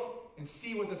look and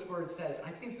see what this word says.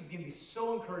 I think this is going to be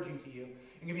so encouraging to you,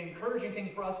 and going to be an encouraging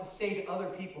thing for us to say to other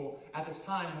people at this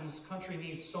time when this country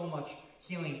needs so much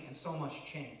healing and so much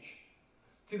change.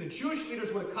 See, the Jewish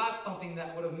leaders would have caught something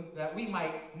that we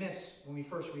might miss when we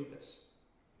first read this.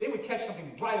 They would catch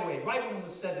something right away, right when it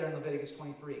was said there in Leviticus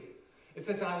 23. It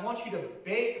says, and I want you to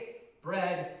bake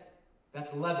bread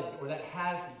that's leavened, or that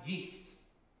has yeast.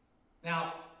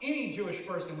 Now, any Jewish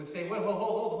person would say, wait,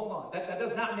 hold on. That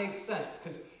does not make sense,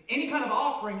 because any kind of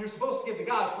offering you're supposed to give to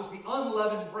God is supposed to be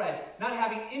unleavened bread, not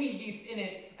having any yeast in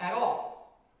it at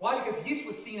all. Why? Because yeast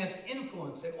was seen as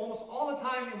influence, and almost all the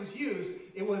time it was used,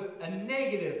 it was a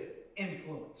negative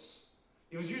influence.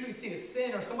 It was usually seen as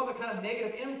sin or some other kind of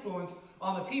negative influence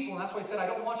on the people, and that's why he said, I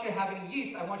don't want you to have any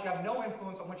yeast. I want you to have no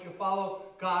influence. I want you to follow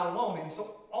God alone. And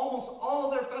so almost all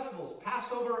of their festivals,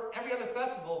 Passover, every other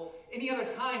festival, any other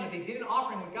time that they did an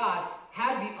offering with God,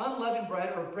 had to be unleavened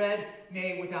bread or bread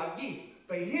made without yeast.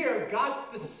 But here, God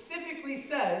specifically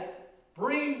says,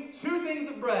 bring 2 things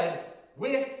of bread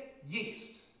with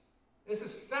yeast. This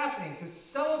is fascinating, to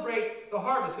celebrate the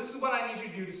harvest. This is what I need you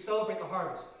to do to celebrate the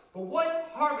harvest. But what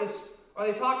harvest are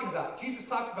they talking about? Jesus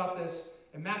talks about this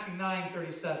in Matthew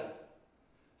 9:37. It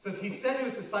says, he said to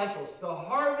his disciples, the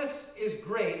harvest is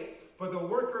great, but the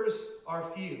workers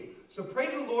are few. So pray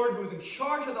to the Lord who is in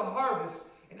charge of the harvest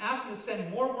and ask him to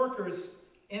send more workers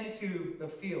into the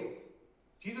field.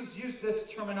 Jesus used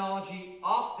this terminology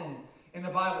often in the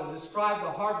Bible to describe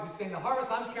the harvest. He's saying the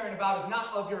harvest I'm caring about is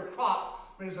not of your crops,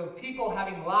 but is of people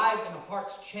having lives and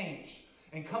hearts changed.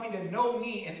 and coming to know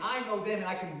me, and I know them, and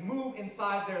I can move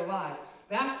inside their lives.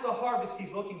 That's the harvest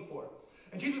he's looking for.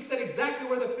 And Jesus said exactly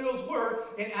where the fields were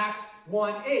in Acts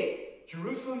 1:8.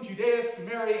 Jerusalem, Judea,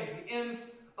 Samaria, and to the ends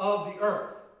of the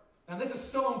earth. Now this is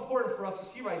so important for us to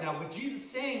see right now. But Jesus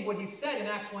saying what he said in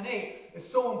Acts 1:8 is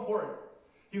so important.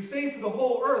 He was saying for the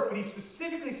whole earth, but he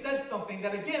specifically said something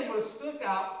that again would have stood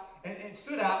out and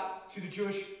stood out to the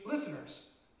Jewish listeners.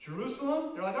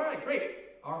 Jerusalem, they're like, all right, great.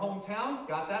 Our hometown,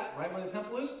 got that, right where the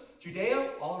temple is.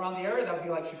 Judea, all around the area, that would be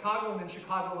like Chicago and then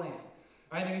Chicagoland.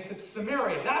 Right, and then he said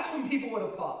Samaria. That's when people would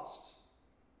have paused.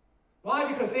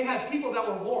 Why? Because they had people that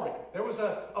were warring. There was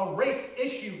a race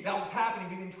issue that was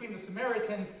happening between the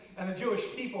Samaritans and the Jewish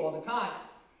people at the time.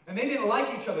 And they didn't like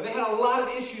each other. They had a lot of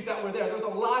issues that were there. There was a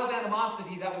lot of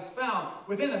animosity that was found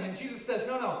within them. And Jesus says,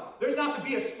 no, there's not to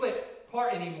be a split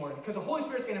part anymore, because the Holy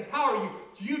Spirit's going to empower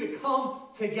you to come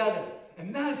together.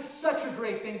 And that is such a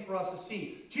great thing for us to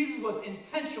see. Jesus was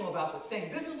intentional about this, saying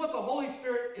this is what the Holy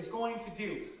Spirit is going to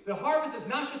do. The harvest is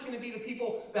not just going to be the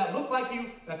people that look like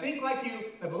you, that think like you,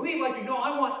 that believe like you. No,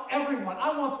 I want everyone.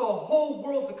 I want the whole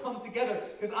world to come together,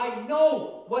 because I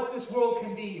know what this world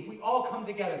can be if we all come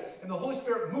together and the Holy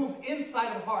Spirit moves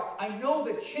inside of hearts. I know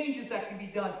the changes that can be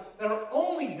done that are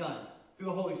only done through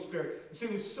the Holy Spirit. And so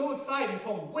he was so excited and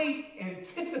told him, wait and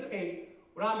anticipate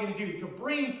what I'm going to do to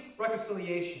bring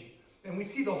reconciliation. And we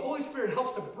see the Holy Spirit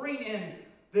helps to bring in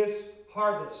this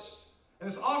harvest. And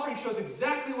this offering shows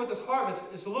exactly what this harvest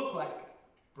is to look like.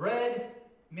 Bread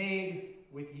made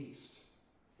with yeast.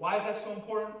 Why is that so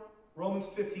important? Romans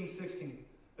 15:16.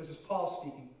 This is Paul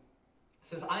speaking. It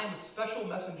says, I am a special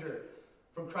messenger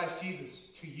from Christ Jesus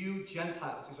to you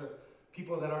Gentiles. These are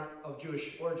people that aren't of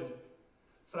Jewish origin.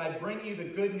 So I bring you the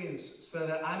good news so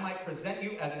that I might present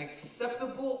you as an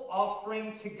acceptable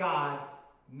offering to God,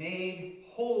 made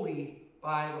holy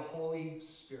by the Holy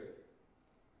Spirit.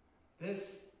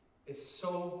 This is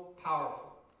so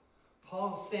powerful.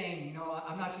 Paul's saying,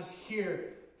 I'm not just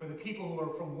here for the people who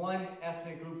are from one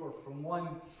ethnic group or from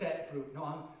one set group.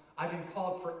 No, I've been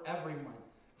called for everyone,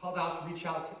 called out to reach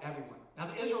out to everyone. Now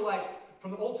the Israelites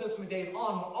from the Old Testament days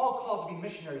on were all called to be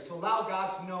missionaries, to allow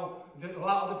God to know, to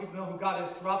allow other people to know who God is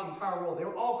throughout the entire world. They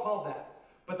were all called that.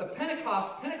 But the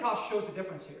Pentecost shows a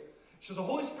difference here. So the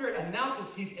Holy Spirit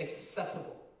announces he's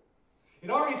accessible. It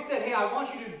already said, hey, I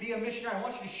want you to be a missionary. I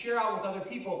want you to share out with other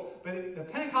people. But the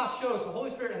Pentecost shows the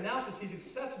Holy Spirit announces he's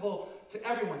accessible to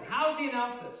everyone. How does he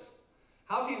announce this?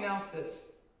 How does he announce this?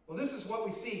 Well, this is what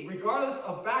we see. Regardless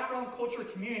of background, culture,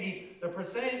 community, they're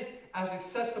presented as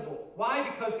accessible. Why?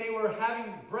 Because they were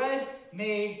having bread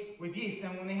made with yeast.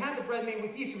 And when they had the bread made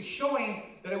with yeast, it was showing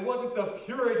that it wasn't the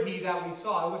purity that we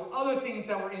saw. It was other things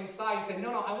that were inside. He said,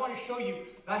 no, I want to show you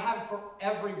that I have it for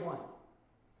everyone.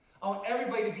 I want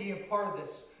everybody to be a part of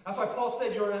this. That's why Paul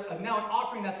said you're now an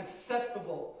offering that's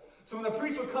acceptable. So when the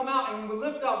priest would come out and would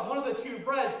lift up one of the two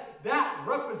breads, that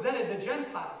represented the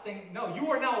Gentiles, saying, no, you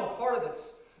are now a part of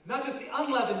this. It's not just the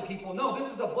unleavened people. No,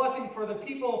 this is a blessing for the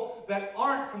people that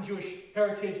aren't from Jewish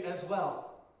heritage as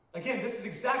well. Again, this is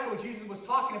exactly what Jesus was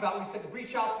talking about when he said to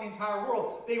reach out to the entire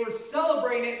world. They were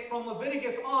celebrating it from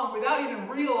Leviticus on without even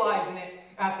realizing it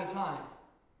at the time.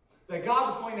 That God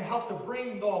was going to help to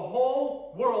bring the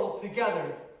whole world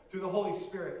together through the Holy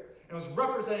Spirit. And it was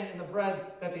represented in the bread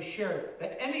that they shared.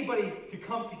 That anybody could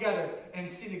come together and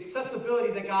see the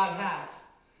accessibility that God has.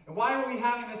 And why are we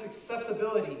having this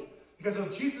accessibility? Because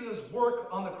of Jesus' work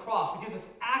on the cross. It gives us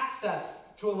access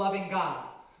to a loving God.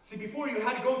 See, before you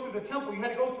had to go through the temple, you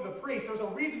had to go through the priest. There was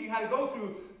a reason you had to go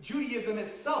through Judaism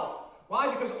itself.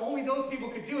 Why? Because only those people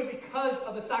could do it because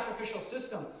of the sacrificial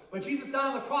system. But Jesus died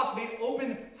on the cross, made it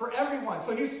open for everyone.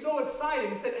 So he was so excited.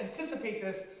 He said, anticipate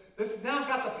this. This has now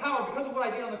got the power. Because of what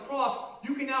I did on the cross,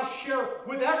 you can now share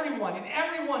with everyone. And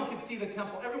everyone can see the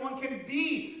temple. Everyone can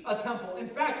be a temple. In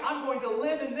fact, I'm going to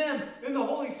live in them. Then the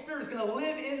Holy Spirit is going to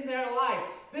live in their life.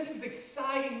 This is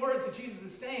exciting words that Jesus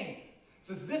is saying.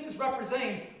 He says, this is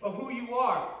representing of who you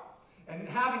are. And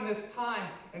having this time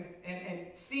and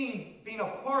seeing, being a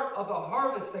part of the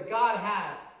harvest that God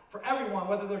has for everyone,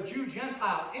 whether they're Jew,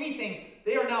 Gentile, anything,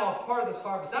 they are now a part of this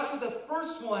harvest. That's what the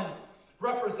first one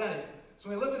represented. So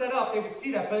when they lifted that up, they would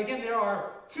see that. But again, there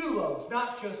are two loaves,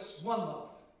 not just one loaf.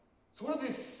 So what did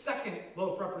this second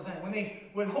loaf represent? When they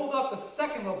would hold up the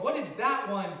second loaf, what did that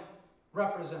one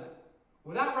represent?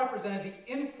 Well, that represented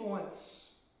the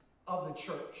influence of the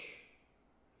church.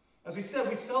 As we said,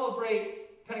 we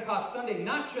celebrate Pentecost Sunday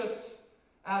not just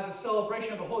as a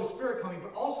celebration of the Holy Spirit coming,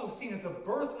 but also seen as a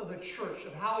birth of the church,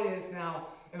 of how it is now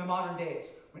in the modern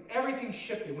days. When everything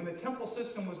shifted, when the temple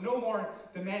system was no more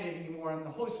demanded anymore, and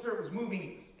the Holy Spirit was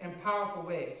moving in powerful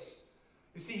ways.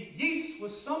 You see, yeast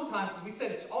was sometimes, as we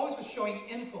said, it's always was showing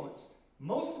influence.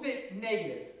 Most of it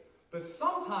negative, but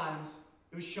sometimes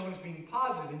it was shown as being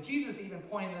positive. And Jesus even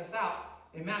pointed this out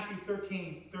in Matthew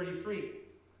 13:33. It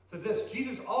says this,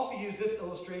 Jesus also used this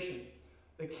illustration.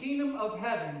 The kingdom of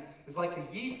heaven is like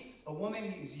the yeast a woman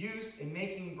is used in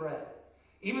making bread.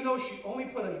 Even though she only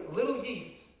put a little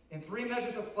yeast in 3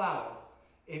 measures of flour,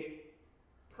 it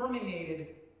permeated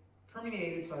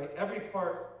every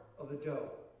part of the dough.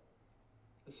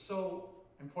 It's so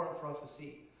important for us to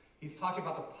see. He's talking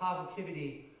about the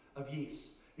positivity of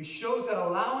yeast. He shows that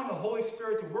allowing the Holy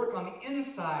Spirit to work on the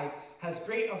inside has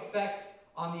great effect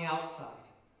on the outside.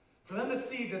 For them to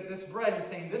see that this bread is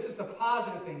saying this is the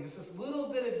positive thing, just this little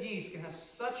bit of yeast can have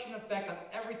such an effect on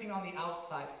everything on the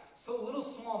outside. So little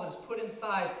small that it's put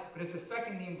inside, but it's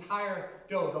affecting the entire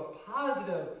dough. The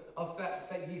positive effects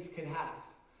that yeast can have.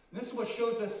 And this is what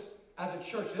shows us as a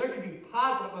church. There can be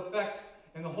positive effects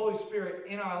in the Holy Spirit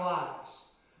in our lives.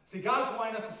 See, God is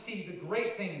wanting us to see the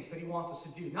great things that he wants us to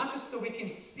do. Not just so we can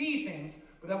see things,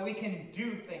 but that we can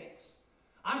do things.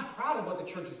 I'm proud of what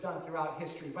the church has done throughout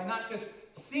history by not just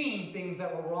seeing things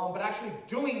that were wrong, but actually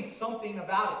doing something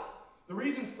about it. The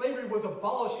reason slavery was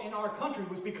abolished in our country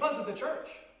was because of the church.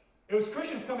 It was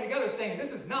Christians coming together saying,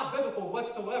 this is not biblical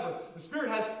whatsoever. The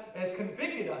Spirit has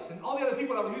convicted us. And all the other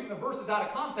people that were using the verses out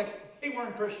of context, they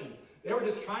weren't Christians. They were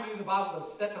just trying to use the Bible to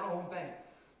set their own thing.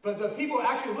 But the people who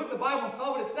actually looked at the Bible and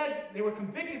saw what it said, they were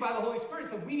convicted by the Holy Spirit and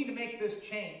said, we need to make this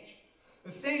change.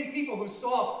 The same people who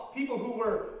saw people who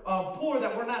were poor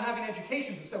that were not having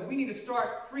educations and said, we need to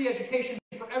start free education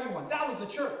for everyone. That was the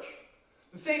church.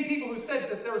 The same people who said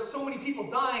that there are so many people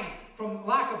dying from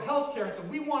lack of health care and said,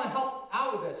 we want to help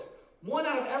out with this. 1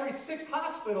 out of every 6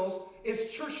 hospitals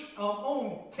is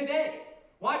church-owned today.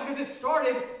 Why? Because it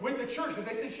started with the church. Because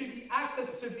they said it should be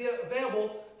access, should be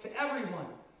available to everyone.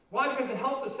 Why? Because it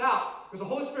helps us out. Because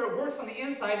the Holy Spirit works on the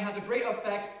inside and has a great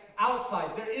effect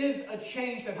outside. There is a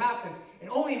change that happens. It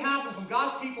only happens when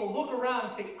God's people look around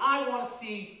and say, I want to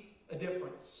see a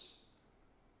difference.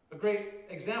 A great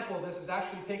example of this is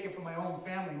actually taken from my own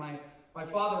family. My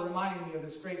father reminded me of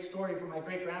this great story from my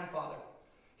great-grandfather.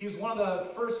 He was one of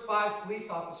the first 5 police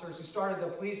officers who started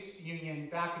the police union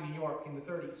back in New York in the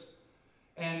 30s.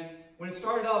 And when it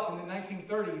started up in the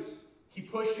 1930s, he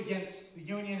pushed against the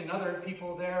union and other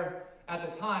people there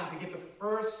at the time to get the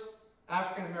first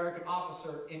African-American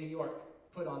officer in New York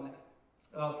put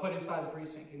inside the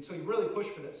precinct. And so he really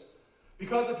pushed for this.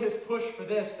 Because of his push for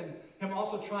this and him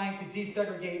also trying to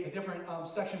desegregate the different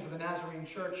sections of the Nazarene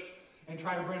church and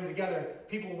try to bring them together,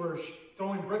 people were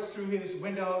throwing bricks through his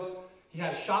windows. He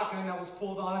had a shotgun that was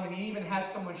pulled on him, and he even had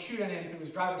someone shoot at him through his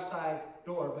driver's side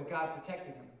door, but God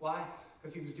protected him. Why?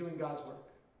 Because he was doing God's work.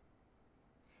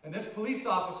 And this police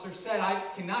officer said, I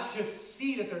cannot just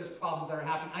see that there's problems that are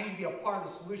happening. I need to be a part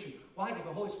of the solution. Why? Because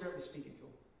the Holy Spirit was speaking to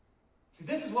him. See,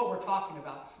 this is what we're talking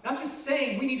about. Not just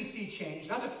saying we need to see change.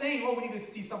 Not just saying, oh, we need to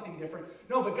see something different.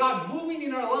 No, but God moving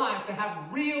in our lives to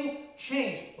have real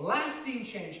change, lasting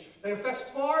change that affects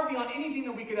far beyond anything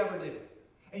that we could ever do.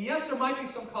 And yes, there might be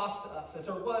some cost to us, as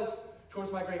there was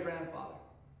towards my great-grandfather.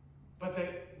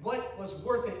 But what was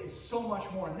worth it is so much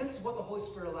more. And this is what the Holy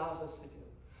Spirit allows us to do.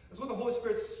 This is what the Holy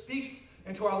Spirit speaks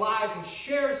into our lives and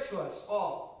shares to us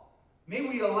all. May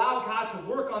we allow God to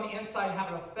work on the inside and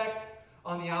have an effect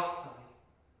on the outside.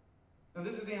 Now,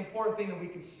 this is the important thing that we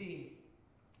can see.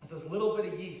 It's this little bit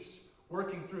of yeast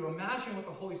working through. Imagine what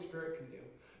the Holy Spirit can do.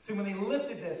 See, when they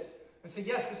lifted this and said,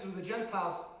 yes, this was the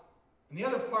Gentiles, and the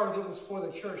other part of it was for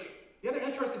the church. The other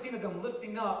interesting thing of them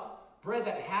lifting up bread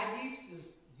that had yeast is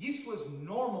yeast was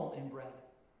normal in bread.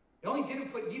 They only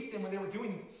didn't put yeast in when they were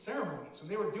doing ceremonies, when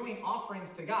they were doing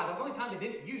offerings to God. That was the only time they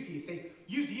didn't use yeast. They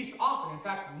used yeast often. In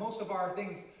fact, most of our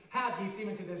things have yeast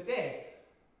even to this day.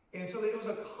 And so it was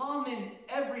a common,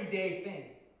 everyday thing.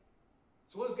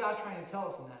 So what is God trying to tell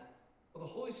us in that? Well, the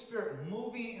Holy Spirit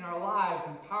moving in our lives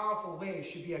in powerful ways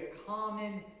should be a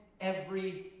common,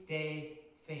 everyday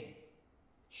thing. It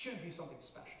shouldn't be something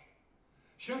special.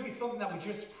 It shouldn't be something that we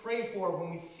just pray for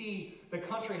when we see the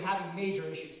country having major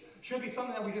issues. It shouldn't be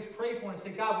something that we just pray for and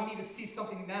say, God, we need to see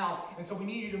something now, and so we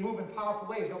need you to move in powerful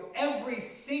ways. No, every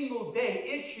single day,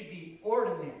 it should be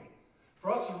ordinary.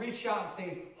 For us to reach out and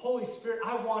say, Holy Spirit,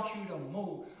 I want you to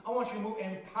move. I want you to move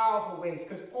in powerful ways,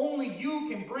 because only you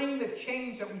can bring the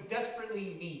change that we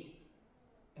desperately need.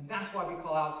 And that's why we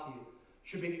call out to you. It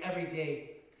should be an everyday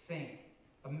thing.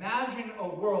 Imagine a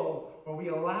world where we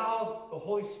allow the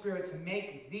Holy Spirit to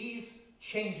make these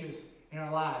changes in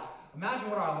our lives. Imagine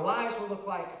what our lives would look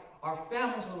like, our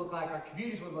families would look like, our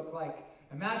communities would look like.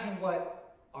 Imagine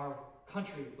what our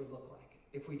country would look like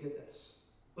if we did this.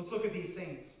 Let's look at these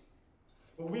things.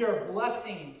 where we are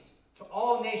blessings to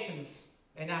all nations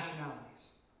and nationalities.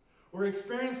 We're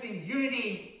experiencing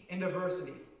unity in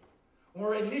diversity.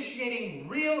 We're initiating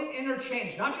real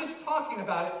interchange, not just talking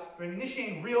about it, we're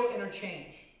initiating real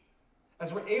interchange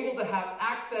as we're able to have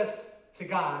access to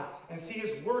God and see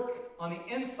his work on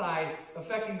the inside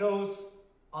affecting those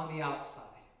on the outside.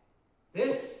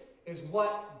 This is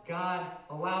what God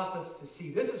allows us to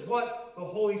see. This is what the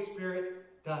Holy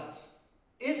Spirit does.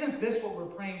 Isn't this what we're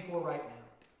praying for right now?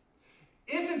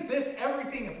 Isn't this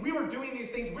everything? If we were doing these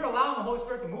things, we're allowing the Holy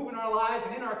Spirit to move in our lives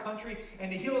and in our country and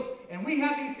to heal us, and we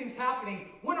have these things happening,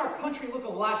 wouldn't our country look a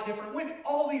lot different? Wouldn't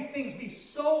all these things be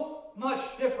so much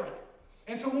different?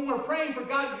 And so when we're praying for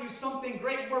God to do something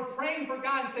great, we're praying for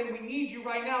God and saying, we need you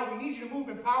right now. We need you to move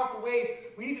in powerful ways.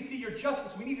 We need to see your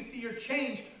justice. We need to see your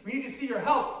change. We need to see your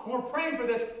help. When we're praying for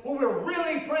this, what we're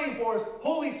really praying for is,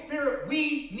 Holy Spirit,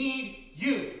 we need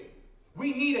you.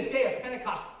 We need a day of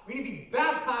Pentecost. We need to be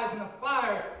baptized in the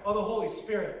fire of the Holy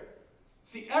Spirit.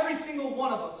 See, every single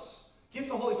one of us gets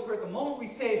the Holy Spirit. The moment we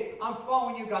say, I'm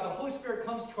following you, God, the Holy Spirit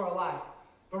comes to our life.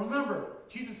 But remember,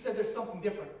 Jesus said there's something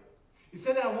different. He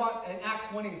said that in Acts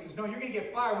 1:8. He says, no, you're going to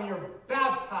get fire when you're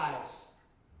baptized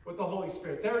with the Holy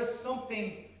Spirit. There is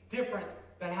something different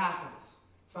that happens.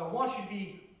 So I want you to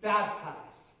be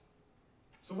baptized.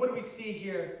 So what do we see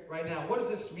here right now? What does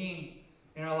this mean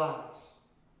in our lives?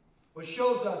 What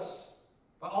shows us,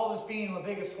 by all this being in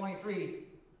Leviticus 23,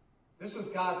 this was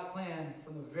God's plan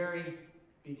from the very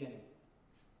beginning.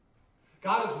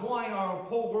 God is wanting our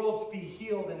whole world to be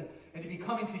healed and to be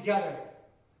coming together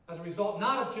as a result,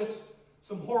 not of just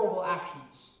some horrible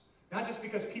actions, not just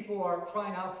because people are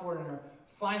crying out for it and are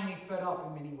finally fed up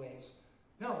in many ways.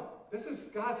 No, this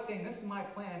is God saying, this is my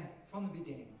plan from the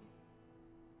beginning.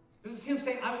 This is him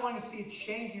saying, I want to see a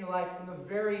change in your life from the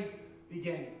very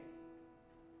beginning.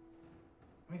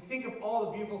 I mean, think of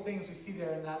all the beautiful things we see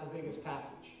there in that Leviticus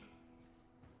passage.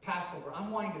 Passover.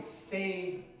 I'm wanting to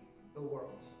save the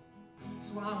world. This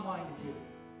is what I'm wanting to do.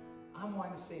 I'm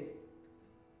wanting to save it.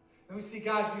 Then we see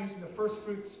God using the first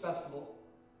fruits festival.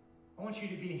 I want you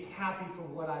to be happy for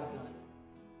what I've done.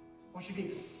 I want you to be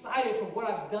excited for what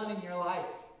I've done in your life.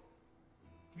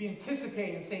 To be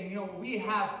anticipating and saying, we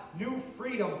have new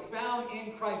freedom found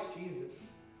in Christ Jesus.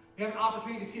 We have an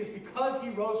opportunity to see this because he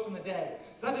rose from the dead.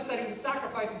 It's not just that he was a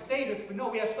sacrifice and saved us, but no,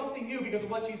 we have something new because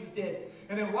of what Jesus did.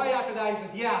 And then right after that, he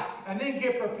says, and then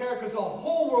get prepared because the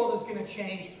whole world is going to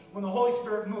change when the Holy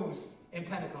Spirit moves in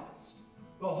Pentecost.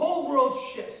 The whole world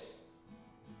shifts.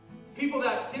 People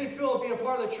that didn't feel to be a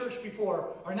part of the church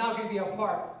before are now going to be a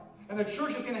part. And the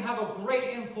church is going to have a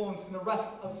great influence in the rest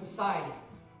of society.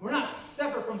 We're not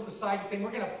separate from society saying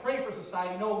we're going to pray for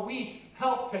society. No, we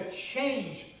help to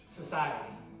change society.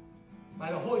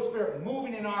 By the Holy Spirit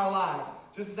moving in our lives,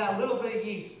 just as that little bit of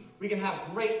yeast, we can have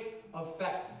great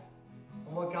effect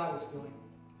on what God is doing.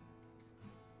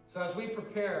 So as we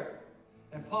prepare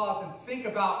and pause and think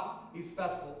about these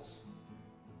festivals,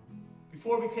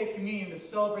 before we take communion to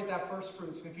celebrate that first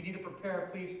fruits, and if you need to prepare,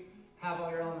 please have all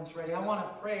your elements ready. I want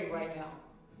to pray right now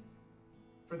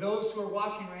for those who are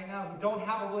watching right now who don't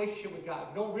have a relationship with God,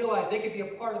 who don't realize they could be a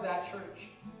part of that church.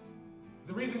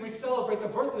 The reason we celebrate the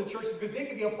birth of the church is because they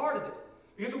could be a part of it.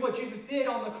 Because of what Jesus did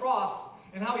on the cross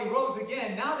and how he rose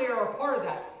again, now they are a part of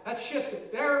that. That shifts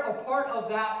it. They're a part of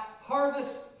that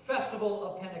harvest festival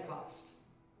of Pentecost.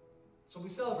 So we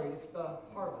celebrate. It's the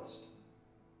harvest.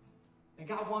 And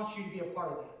God wants you to be a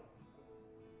part of that.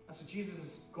 That's what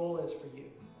Jesus' goal is for you.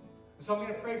 And so I'm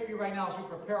going to pray for you right now as we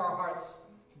prepare our hearts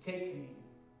to take communion.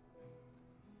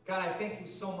 God, I thank you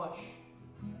so much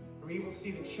for being able to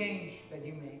see the change that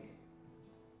you make.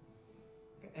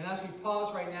 And as we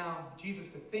pause right now, Jesus,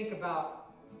 to think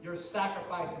about your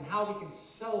sacrifice and how we can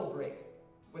celebrate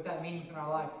what that means in our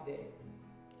life today.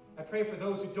 I pray for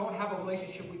those who don't have a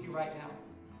relationship with you right now,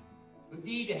 who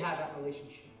need to have that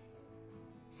relationship.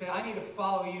 Say, I need to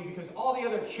follow you because all the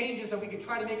other changes that we could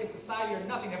try to make in society are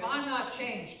nothing. If I'm not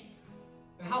changed,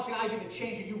 then how can I be the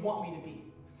change that you want me to be?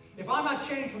 If I'm not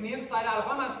changed from the inside out, if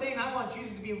I'm not saying I want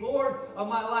Jesus to be Lord of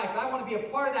my life, I want to be a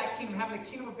part of that kingdom, having the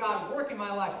kingdom of God work in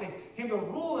my life, to him to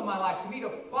rule in my life, to me to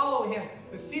follow him,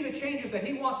 to see the changes that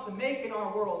he wants to make in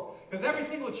our world. Because every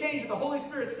single change that the Holy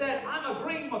Spirit said, I'm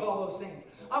agreeing with all those things.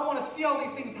 I want to see all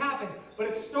these things happen, but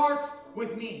it starts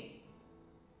with me.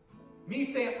 Me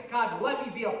saying, God, let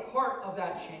me be a part of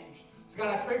that change. So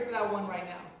God, I pray for that one right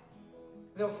now.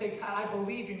 They'll say, God, I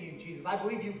believe in you, Jesus. I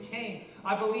believe you came.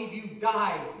 I believe you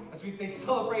died. As they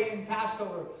celebrate in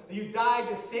Passover, that you died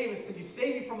to save us, that you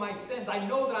saved me from my sins. I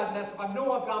know that I've messed up. I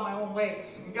know I've gone my own way.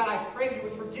 And God, I pray that you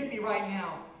would forgive me right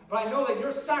now. But I know that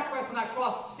your sacrifice on that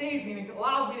cross saves me and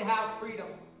allows me to have freedom.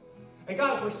 And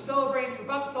God, as we're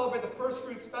about to celebrate the First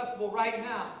Fruits Festival right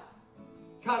now,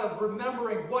 God, of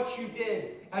remembering what you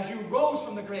did as you rose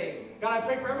from the grave. God, I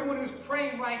pray for everyone who's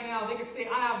praying right now, they can say,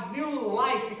 I have new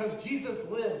life because Jesus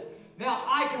lives. Now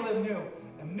I can live new.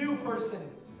 A new person,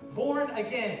 born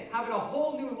again, having a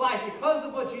whole new life because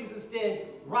of what Jesus did,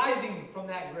 rising from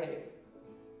that grave.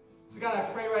 So God, I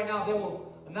pray right now they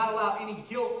will not allow any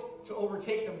guilt to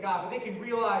overtake them, God, but they can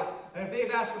realize that if they've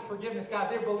asked for forgiveness,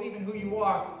 God, they're believing who you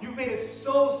are. You've made it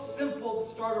so simple to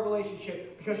start a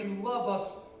relationship because you love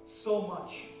us so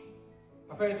much.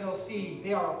 I pray that they'll see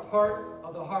they are a part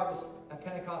of the harvest that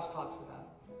Pentecost talks about.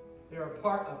 They are a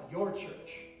part of your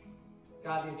church.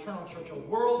 God, the eternal church, a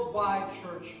worldwide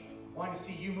church, wanting to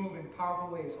see you move in powerful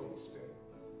ways, Holy Spirit.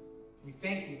 We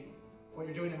thank you for what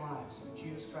you're doing in lives. In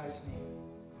Jesus Christ's name,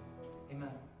 amen.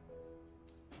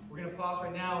 We're going to pause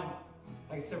right now, and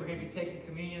like I said, we're going to be taking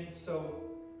communion. So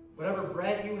whatever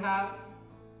bread you have,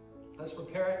 let's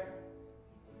prepare it.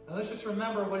 And let's just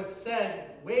remember what it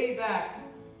said way back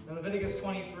in Leviticus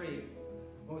 23. When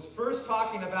it was first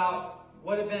talking about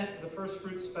what it meant for the First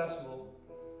Fruits Festival.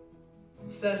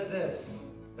 It says this,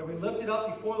 that we lift it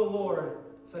up before the Lord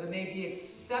so that it may be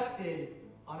accepted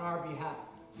on our behalf.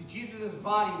 See, Jesus'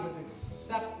 body was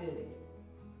accepted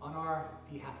on our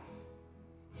behalf.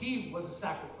 He was a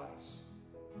sacrifice.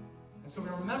 And so we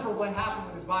remember what happened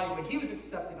with his body, but he was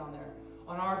accepted on there,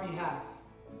 on our behalf.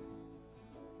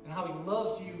 And how he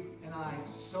loves you and I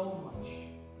so much.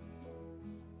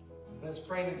 Let us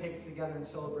pray and take us together in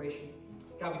celebration.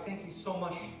 God, we thank you so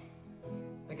much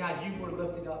that, God, you were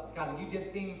lifted up. God, you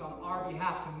did things on our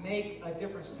behalf to make a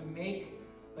difference, to make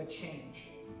a change.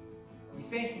 We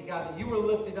thank you, God, that you were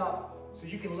lifted up so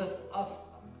you can lift us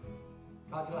up.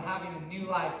 God, to having a new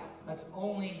life that's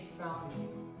only found in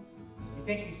you. We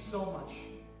thank you so much.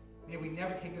 May we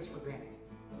never take this for granted.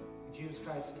 In Jesus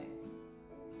Christ's name,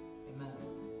 amen.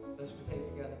 Let's partake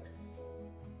together.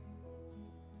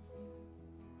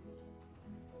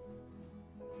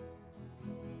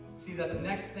 See that the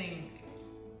next thing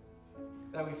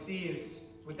that we see is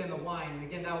within the wine. And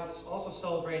again, that was also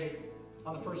celebrated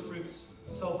on the First Fruits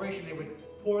celebration. They would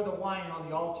pour the wine on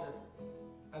the altar.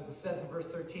 As it says in verse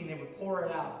 13, they would pour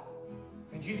it out.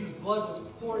 And Jesus' blood was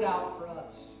poured out for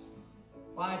us.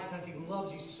 Why? Because he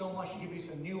loves you so much to give you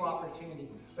a new opportunity.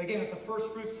 But again, it's a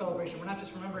First Fruits celebration. We're not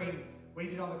just remembering what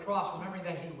he did on the cross, remembering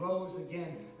that he rose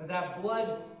again. That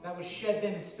blood that was shed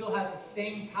then, it still has the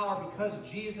same power because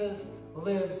Jesus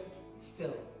lives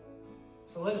still.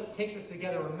 So let us take this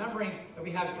together, remembering that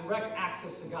we have direct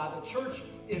access to God. The church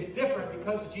is different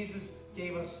because Jesus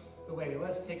gave us the way.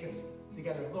 Let us take us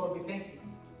together. Lord, we thank you.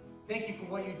 Thank you for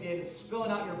what you did,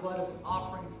 spilling out your blood as an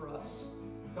offering for us.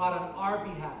 God, on our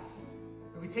behalf.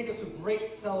 And we take us to a great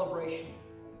celebration.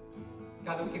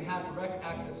 God, that we can have direct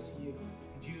access to you.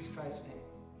 In Jesus Christ's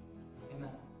name. Amen.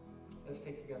 Let's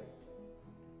take together.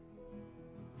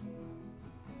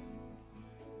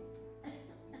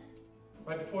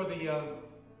 Right before the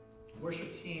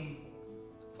worship team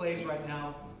plays right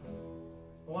now,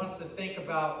 I want us to think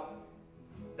about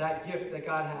that gift that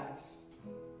God has.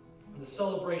 And the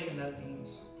celebration that it means.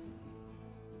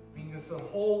 Because the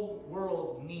whole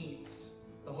world needs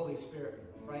the Holy Spirit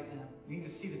right now. We need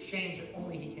to see the change that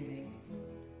only he can make.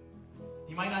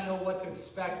 You might not know what to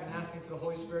expect when asking for the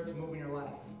Holy Spirit to move in your life.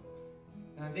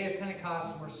 And on the day of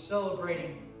Pentecost, when we're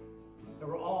celebrating that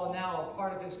we're all now a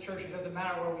part of his church, it doesn't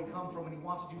matter where we come from, and he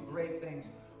wants to do great things.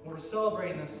 When we're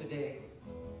celebrating this today,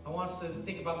 I want us to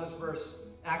think about this verse.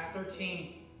 Acts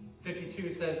 13:52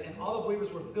 says, and all the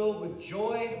believers were filled with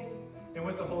joy and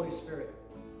with the Holy Spirit.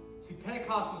 See,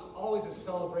 Pentecost was always a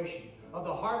celebration of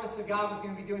the harvest that God was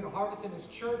going to be doing, the harvest in his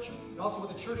church, and also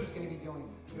what the church was going to be doing.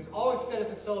 It was always said as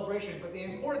a celebration. But the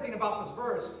important thing about this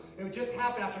verse, it would just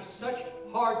happen after such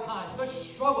hard times, such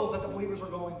struggles that the believers were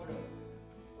going through.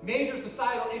 Major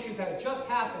societal issues that had just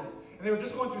happened, and they were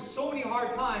just going through so many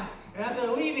hard times. And as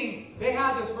they're leaving, they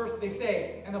have this verse that they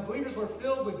say, and the believers were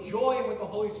filled with joy and with the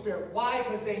Holy Spirit. Why?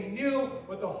 Because they knew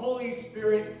what the Holy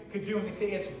Spirit could do. And they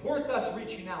say it's worth us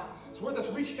reaching out. It's worth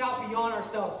us reaching out beyond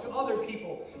ourselves to other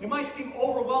people. It might seem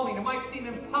overwhelming. It might seem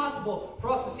impossible for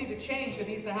us to see the change that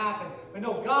needs to happen. But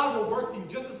no, God will work through you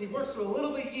just as he works through a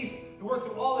little bit of yeast to work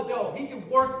through all the dough. He can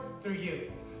work through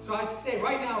you. So I'd say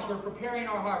right now as we're preparing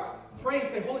our hearts, pray and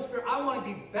say, Holy Spirit, I want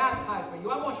to be baptized by you.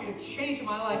 I want you to change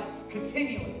my life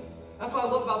continually. That's what I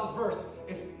love about this verse,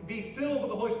 is be filled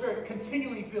with the Holy Spirit,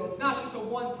 continually filled. It's not just a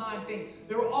one-time thing.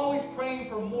 They were always praying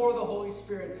for more of the Holy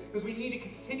Spirit because we need to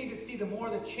continue to see the more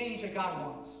of the change that God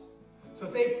wants. So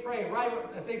as they pray,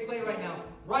 as they play right now,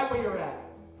 right where you're at,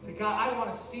 say, God, I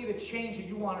want to see the change that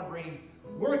you want to bring.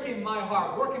 Work in my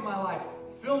heart, work in my life.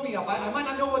 Fill me up. I might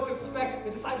not know what to expect.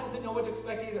 The disciples didn't know what to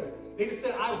expect either. They just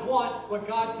said, I want what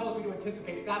God tells me to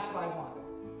anticipate. That's what I want.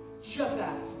 Just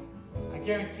ask. I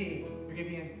guarantee you're going to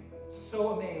be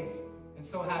so amazed and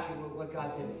so happy with what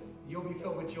God did. You'll be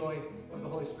filled with joy of the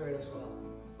Holy Spirit as well.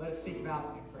 Let us seek him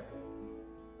out in prayer.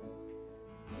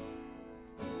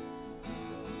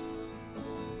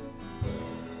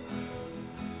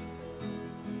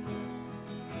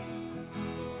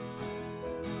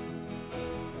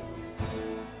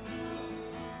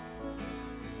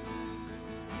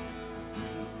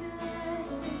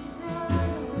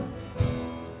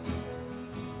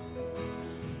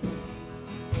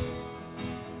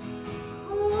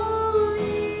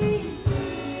 Holy Spirit.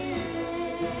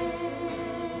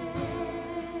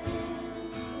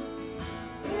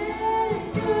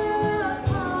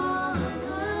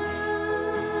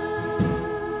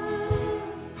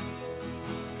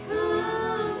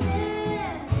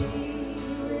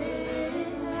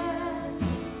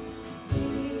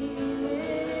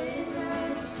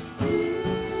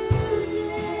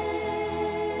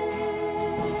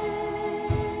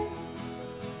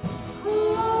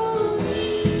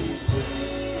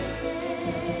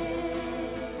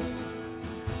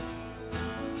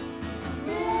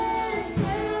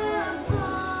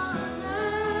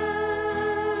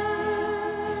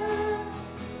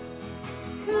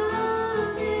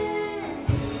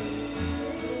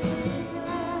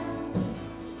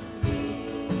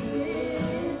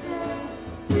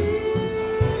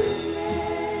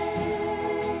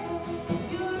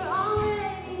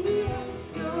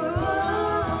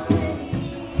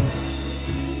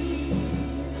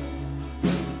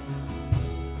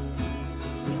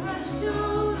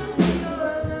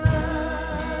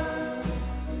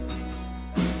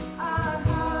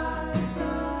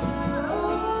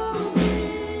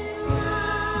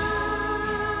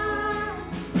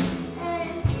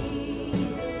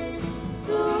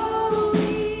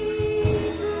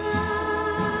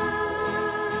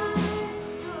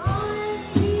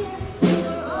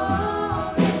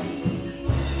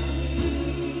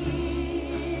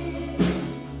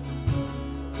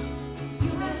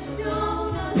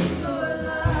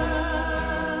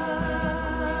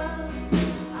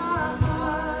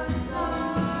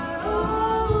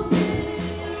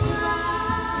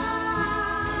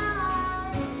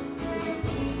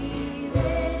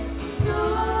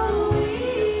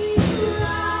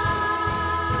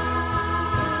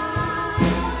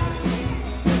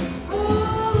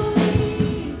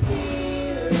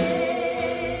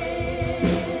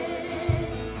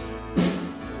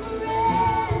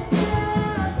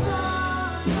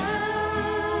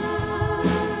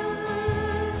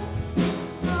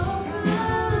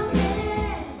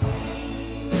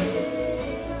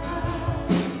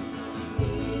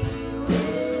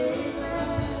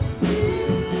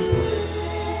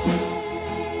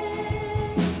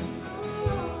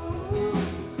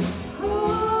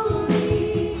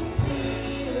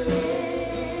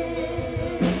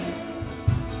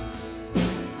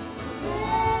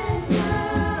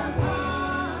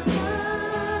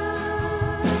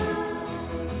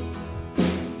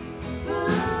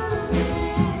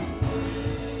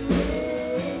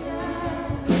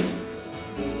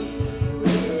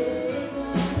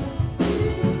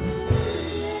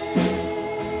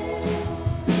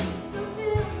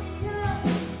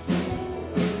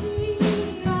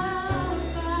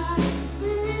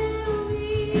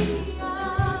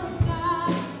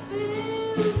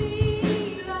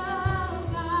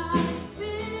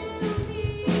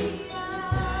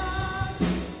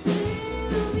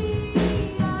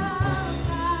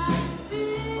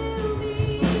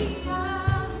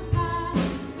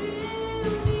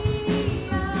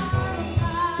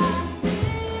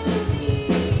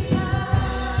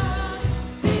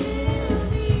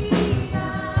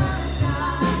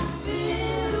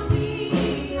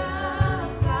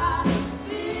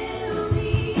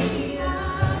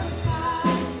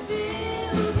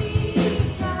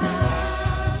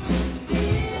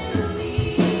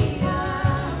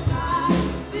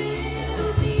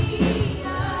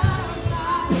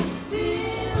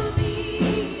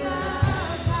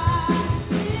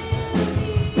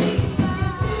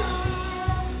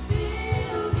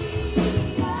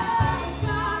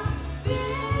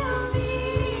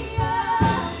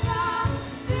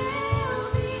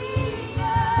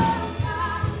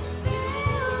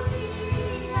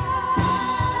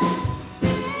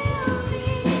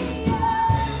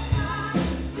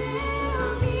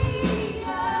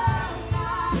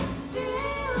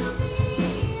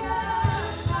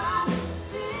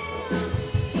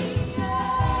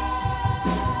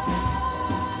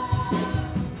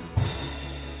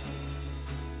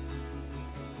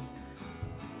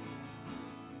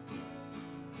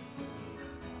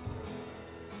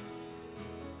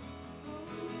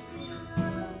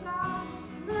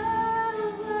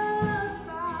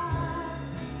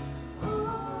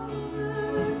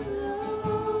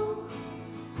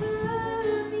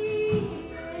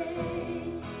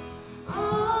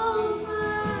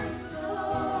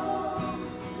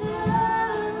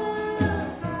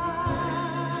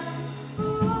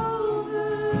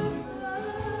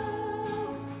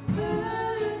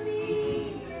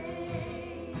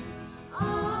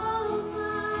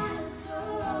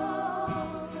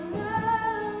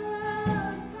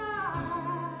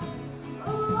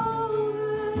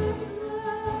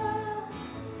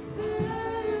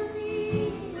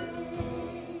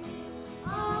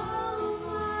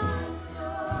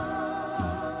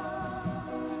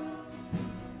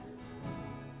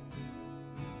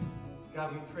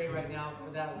 God, we pray right now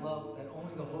for that love that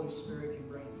only the Holy Spirit can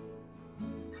bring.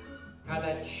 God,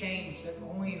 that change that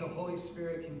only the Holy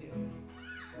Spirit can do.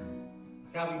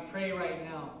 God, we pray right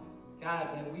now, God,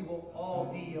 that we will all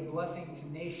be a blessing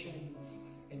to nations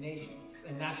and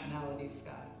nationalities,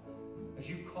 God, as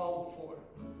you called for,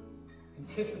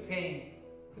 anticipating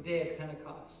the day of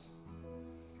Pentecost.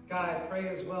 God, I pray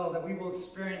as well that we will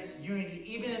experience unity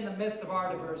even in the midst of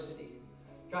our diversity.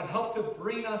 God, help to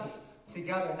bring us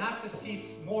together, not to see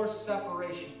more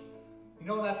separation. You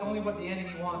know that's only what the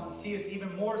enemy wants, to see us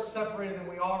even more separated than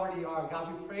we already are.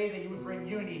 God, we pray that you would bring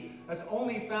unity that's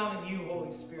only found in you,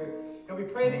 Holy Spirit. God, we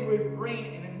pray that you would bring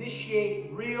and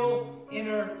initiate real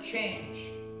inner change.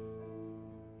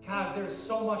 God, there's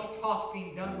so much talk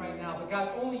being done right now, but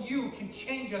God, only you can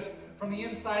change us from the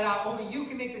inside out. Only you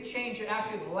can make the change that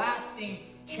actually is lasting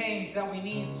change that we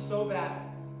need so bad,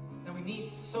 that we need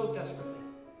so desperately.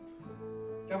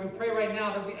 God, we pray right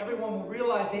now that everyone will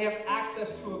realize they have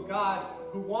access to a God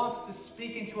who wants to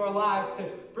speak into our lives, to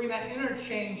bring that inner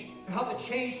change, to help to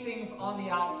change things on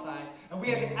the outside. And we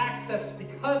have the access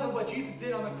because of what Jesus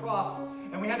did on the cross,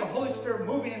 and we have the Holy Spirit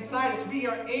moving inside us. We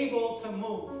are able to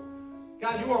move.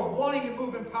 God, you are wanting to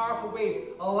move in powerful ways.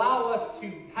 Allow us to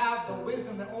have the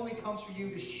wisdom that only comes from you,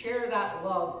 to share that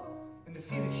love and to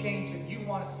see the change that you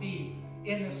want to see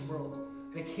in this world.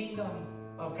 The kingdom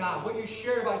of God. What you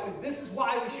shared about, I said, this is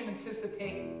why we should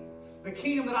anticipate. The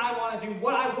kingdom that I want to do,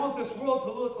 what I want this world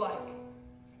to look like,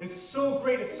 is so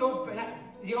great, it's so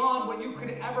beyond what you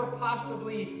could ever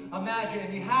possibly imagine.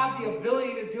 And you have the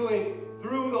ability to do it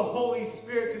through the Holy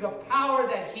Spirit, through the power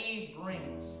that He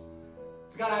brings.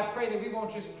 So God, I pray that we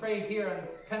won't just pray here on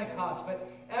Pentecost, but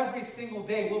every single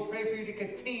day we'll pray for you to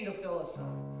continue to fill us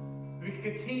up. We can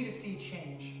continue to see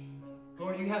change.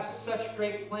 Lord, you have such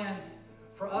great plans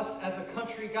for us as a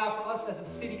country, God, for us as a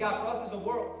city, God, for us as a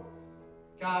world.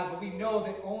 God, but we know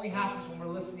that only happens when we're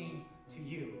listening to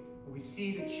you, when we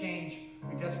see the change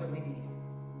we desperately need.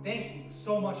 Thank you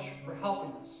so much for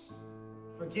helping us,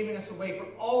 for giving us a way, for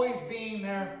always being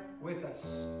there with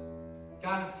us.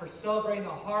 God, for celebrating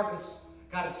the harvest,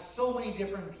 God, of so many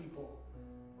different people.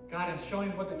 God, and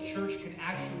showing what the church can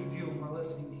actually do when we're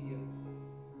listening to you.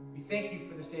 We thank you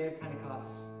for this day of Pentecost.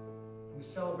 And we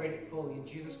celebrate it fully in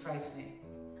Jesus Christ's name.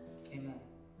 Amen.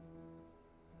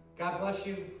 God bless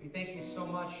you. We thank you so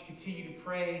much. Continue to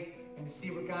pray and to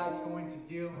see what God's going to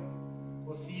do.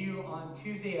 We'll see you on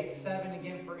Tuesday at 7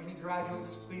 again. For any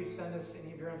graduates, please send us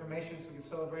any of your information so we can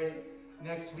celebrate it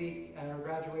next week at our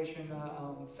graduation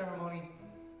ceremony.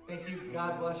 Thank you.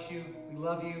 God bless you. We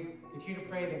love you. Continue to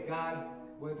pray that God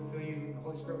would fill you and the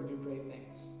Holy Spirit would do great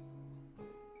things.